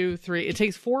 1, 2, 3. It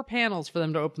takes 4 panels for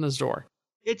them to open this door.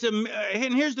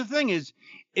 And here's the thing is,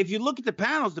 if you look at the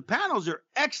panels are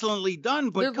excellently done,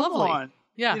 but they're come lovely. on.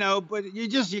 Yeah. But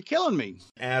you're killing me.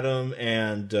 Adam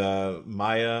and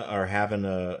Maya are having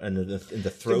in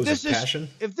the throes of passion.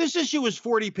 If this issue was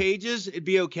 40 pages, it'd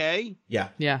be okay. Yeah.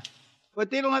 Yeah. But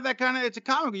they don't have that kind of. It's a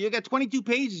comic. You got 22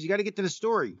 pages. You got to get to the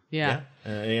story. Yeah.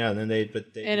 And then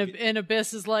and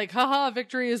Abyss is like, haha,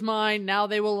 victory is mine. Now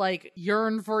they will like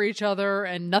yearn for each other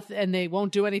and nothing, and they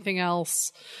won't do anything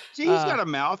else. See, he's got a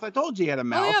mouth. I told you he had a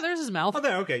mouth. Oh yeah, there's his mouth. Oh,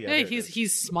 there. Okay. Yeah. Hey,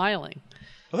 he's smiling.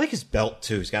 I like his belt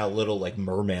too. He's got a little like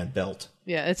merman belt.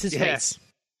 Yeah, it's his face.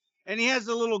 And he has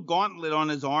a little gauntlet on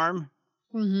his arm.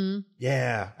 Mm-hmm.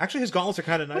 Yeah. Actually, his gauntlets are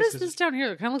kind of nice. What is this down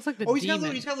here? It kind of looks like the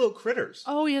demon. He's got little critters.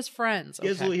 Oh, he has friends. He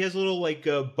has little like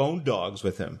bone dogs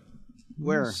with him.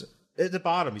 Where? At the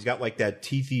bottom. He's got like that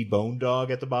teethy bone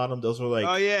dog at the bottom. Those were like...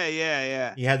 Oh,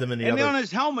 yeah. He had them in the other... And on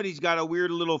his helmet, he's got a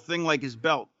weird little thing like his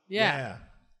belt. Yeah.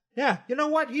 Yeah, you know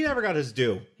what? He never got his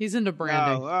due. He's into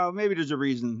branding. Oh, maybe there's a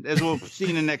reason. As we'll see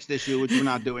in the next issue, which we're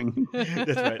not doing.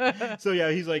 That's right. So,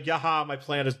 yeah, he's like, yaha, my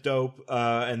plan is dope,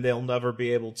 and they'll never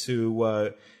be able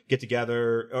to get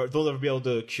together, or they'll never be able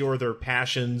to cure their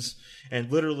passions.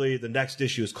 And literally, the next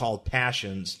issue is called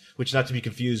Passions, which not to be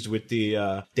confused with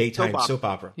the daytime soap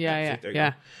opera.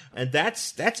 Yeah. And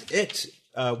that's it.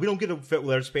 We don't get a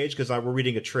letters page because we're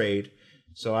reading a trade.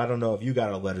 So I don't know if you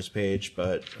got a letters page,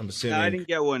 but I'm assuming... No, I didn't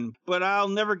get one. But I'll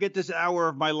never get this hour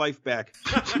of my life back.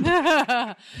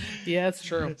 Yeah, it's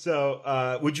true.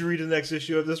 So would you read the next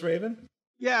issue of this, Raven?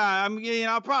 Yeah, I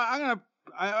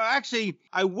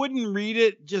wouldn't read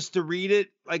it just to read it.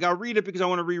 Like, I'll read it because I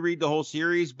want to reread the whole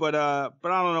series, but I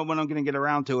don't know when I'm going to get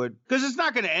around to it. Because it's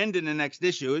not going to end in the next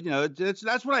issue.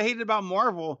 That's what I hated about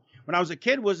Marvel when I was a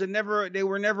kid, was they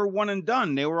were never one and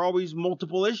done. They were always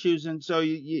multiple issues. And so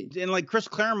and like Chris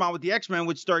Claremont with the X-Men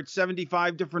would start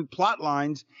 75 different plot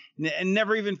lines and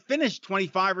never even finish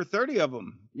 25 or 30 of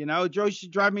them. It used to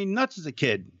drive me nuts as a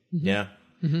kid. Yeah.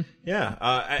 Mm-hmm.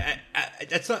 Yeah.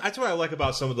 That's what I like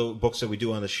about some of the books that we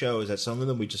do on the show, is that some of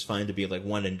them we just find to be like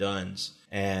one and dones.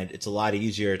 And it's a lot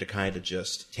easier to kind of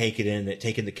just take in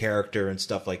the character and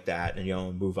stuff like that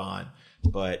and, move on.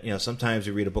 But, sometimes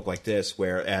you read a book like this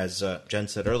where, as Jen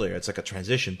said earlier, it's like a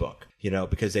transition book,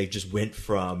 because they just went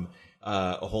from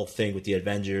a whole thing with the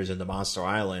Avengers and the Monster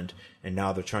Island, and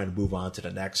now they're trying to move on to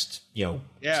the next,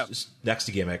 next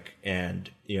gimmick, and,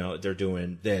 they're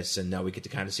doing this, and now we get to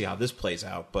kind of see how this plays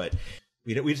out. But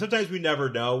we sometimes we never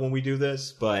know when we do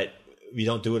this, but we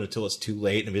don't do it until it's too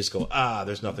late, and we just go,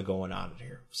 there's nothing going on in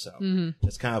here. So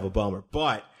it's kind of a bummer.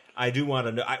 But I do want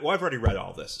to know. I've already read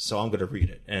all this, so I'm going to read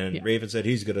it. And Raven said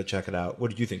he's going to check it out. What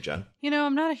did you think, Jen?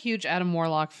 I'm not a huge Adam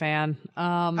Warlock fan.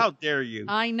 How dare you?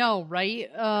 I know, right?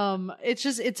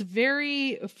 It's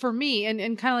very, for me,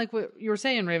 and kind of like what you were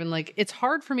saying, Raven, like, it's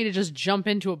hard for me to just jump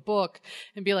into a book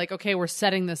and be like, okay, we're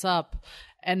setting this up.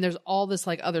 And there's all this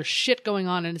like other shit going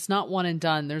on, and it's not one and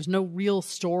done. There's no real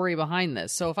story behind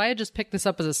this. So if I had just picked this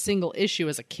up as a single issue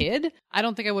as a kid, I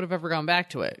don't think I would have ever gone back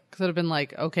to it, because I'd have been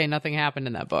like, okay, nothing happened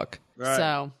in that book. Right.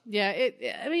 So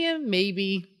yeah,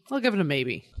 maybe I'll give it a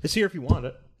maybe. It's here if you want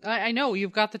it. I know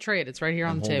you've got the trade. It's right here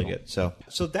on the table. So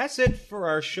that's it for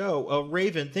our show.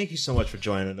 Raven, thank you so much for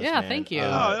joining us. Yeah, man. Thank you.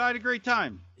 I had a great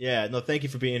time. Yeah, no, thank you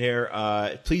for being here.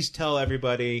 Please tell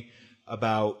everybody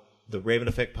about the Raven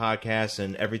Effect podcast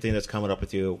and everything that's coming up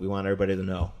with you. We want everybody to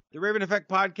know. The Raven Effect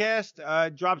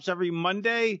podcast drops every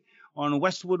Monday on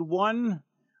Westwood One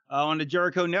on the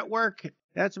Jericho Network.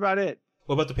 That's about it.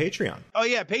 What about the Patreon? Oh,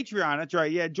 yeah, Patreon. That's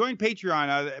right. Yeah, join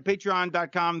Patreon,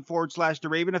 patreon.com/The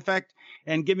Raven Effect,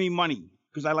 and give me money,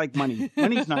 because I like money.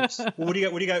 Money's nice. Well, what do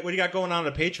you got going on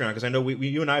Patreon? Because I know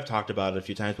you and I have talked about it a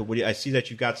few times, but I see that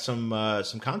you've got some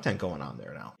content going on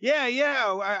there now.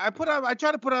 Yeah. I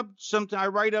try to put up something. I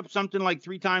write up something like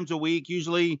 3 times a week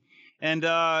usually, and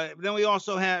then we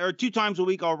also have, or 2 times a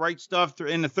week, I'll write stuff.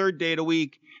 In the third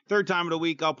time of the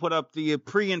week, I'll put up the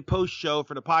pre and post show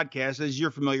for the podcast, as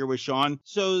you're familiar with, Sean.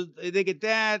 So they get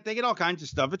that. They get all kinds of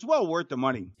stuff. It's well worth the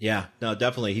money. Yeah, no,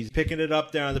 definitely. He's picking it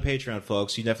up there on the Patreon,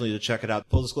 folks. You definitely need to check it out.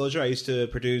 Full disclosure, I used to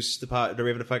produce the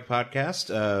Raven Effect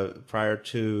podcast prior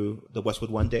to the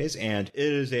Westwood One days, and it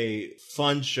is a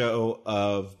fun show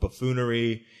of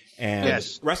buffoonery and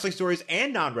wrestling stories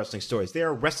and non-wrestling stories. They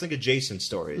are wrestling adjacent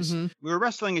stories. Mm-hmm. We're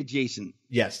wrestling adjacent.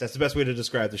 Yes, that's the best way to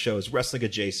describe the show, is wrestling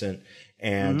adjacent.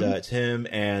 And it's him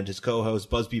and his co-host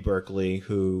Busby Berkeley,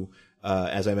 who,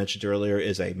 as I mentioned earlier,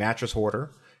 is a mattress hoarder.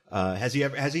 I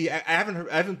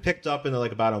haven't picked up in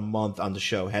like about a month on the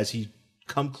show. Has he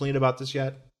come clean about this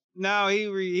yet? No,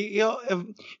 he'll if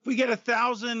we get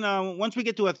 1,000, once we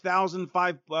get to 1,000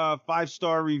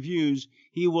 5-star reviews,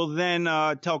 he will then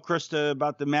tell Krista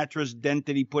about the mattress dent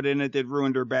that he put in it that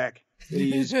ruined her back. That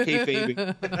he is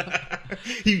kayfabing.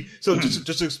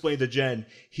 Just to explain to Jen,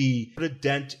 he put a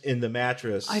dent in the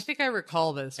mattress. I think I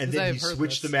recall this, and then he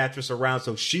switched the mattress around,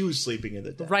 so she was sleeping in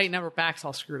the dent. Right, now her back's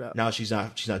all screwed up. Now she's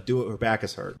not doing. Her back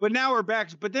is hurt. But now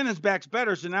then his back's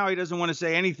better, so now he doesn't want to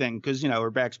say anything because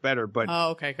her back's better. But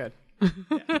okay, good.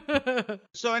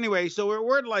 So anyway,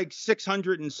 we're at like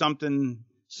 600 and something,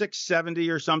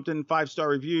 670 or something 5-star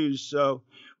reviews. So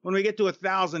when we get to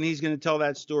 1,000, he's going to tell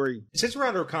that story. Since we're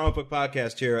on our comic book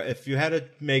podcast here, if you had to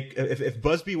make, if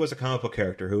Busby was a comic book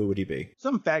character, who would he be?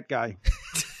 Some fat guy.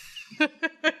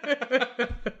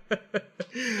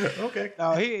 Okay.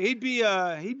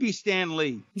 He'd be Stan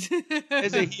Lee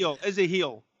as a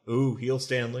heel. Ooh, heel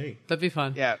Stan Lee. That'd be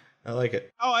fun. Yeah. I like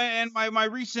it. Oh, and my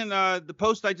recent the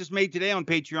post I just made today on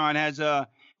Patreon has 5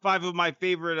 of my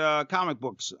favorite comic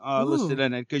books listed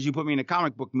in it, because you put me in a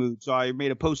comic book mood, so I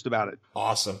made a post about it.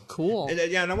 Awesome, cool. And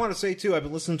I want to say too, I've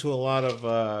been listening to a lot of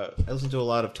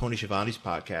Tony Schiavone's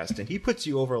podcast, and he puts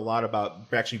you over a lot about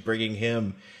actually bringing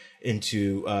him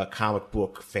into comic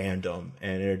book fandom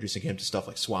and introducing him to stuff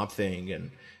like Swamp Thing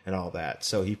and all that.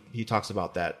 So he talks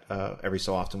about that every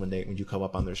so often when you come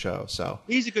up on their show. So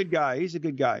he's a good guy.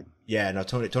 Yeah, no,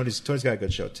 Tony's got a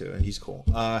good show too, and he's cool.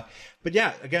 But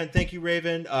yeah, again, thank you,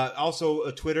 Raven.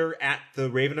 Also, Twitter at The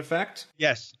Raven Effect.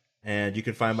 Yes. And you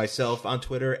can find myself on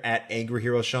Twitter at Angry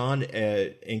Hero Sean,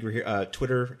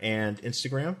 Twitter and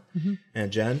Instagram. Mm-hmm.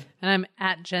 And Jen? And I'm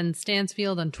at Jen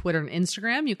Stansfield on Twitter and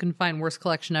Instagram. You can find Worst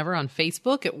Collection Ever on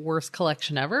Facebook at Worst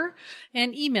Collection Ever.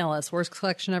 And email us,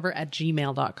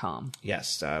 worstcollectionever@gmail.com.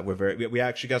 Yes, we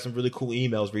actually got some really cool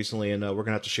emails recently, and we're going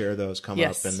to have to share those coming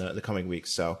up in the coming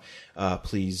weeks. So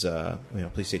please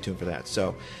stay tuned for that.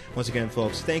 So once again,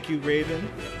 folks, thank you, Raven.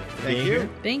 Thank you.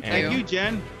 Thank you. Thank you,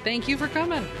 Jen. Thank you for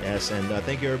coming. Yes, and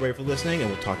thank you everybody for listening,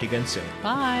 and we'll talk to you again soon.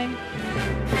 Bye.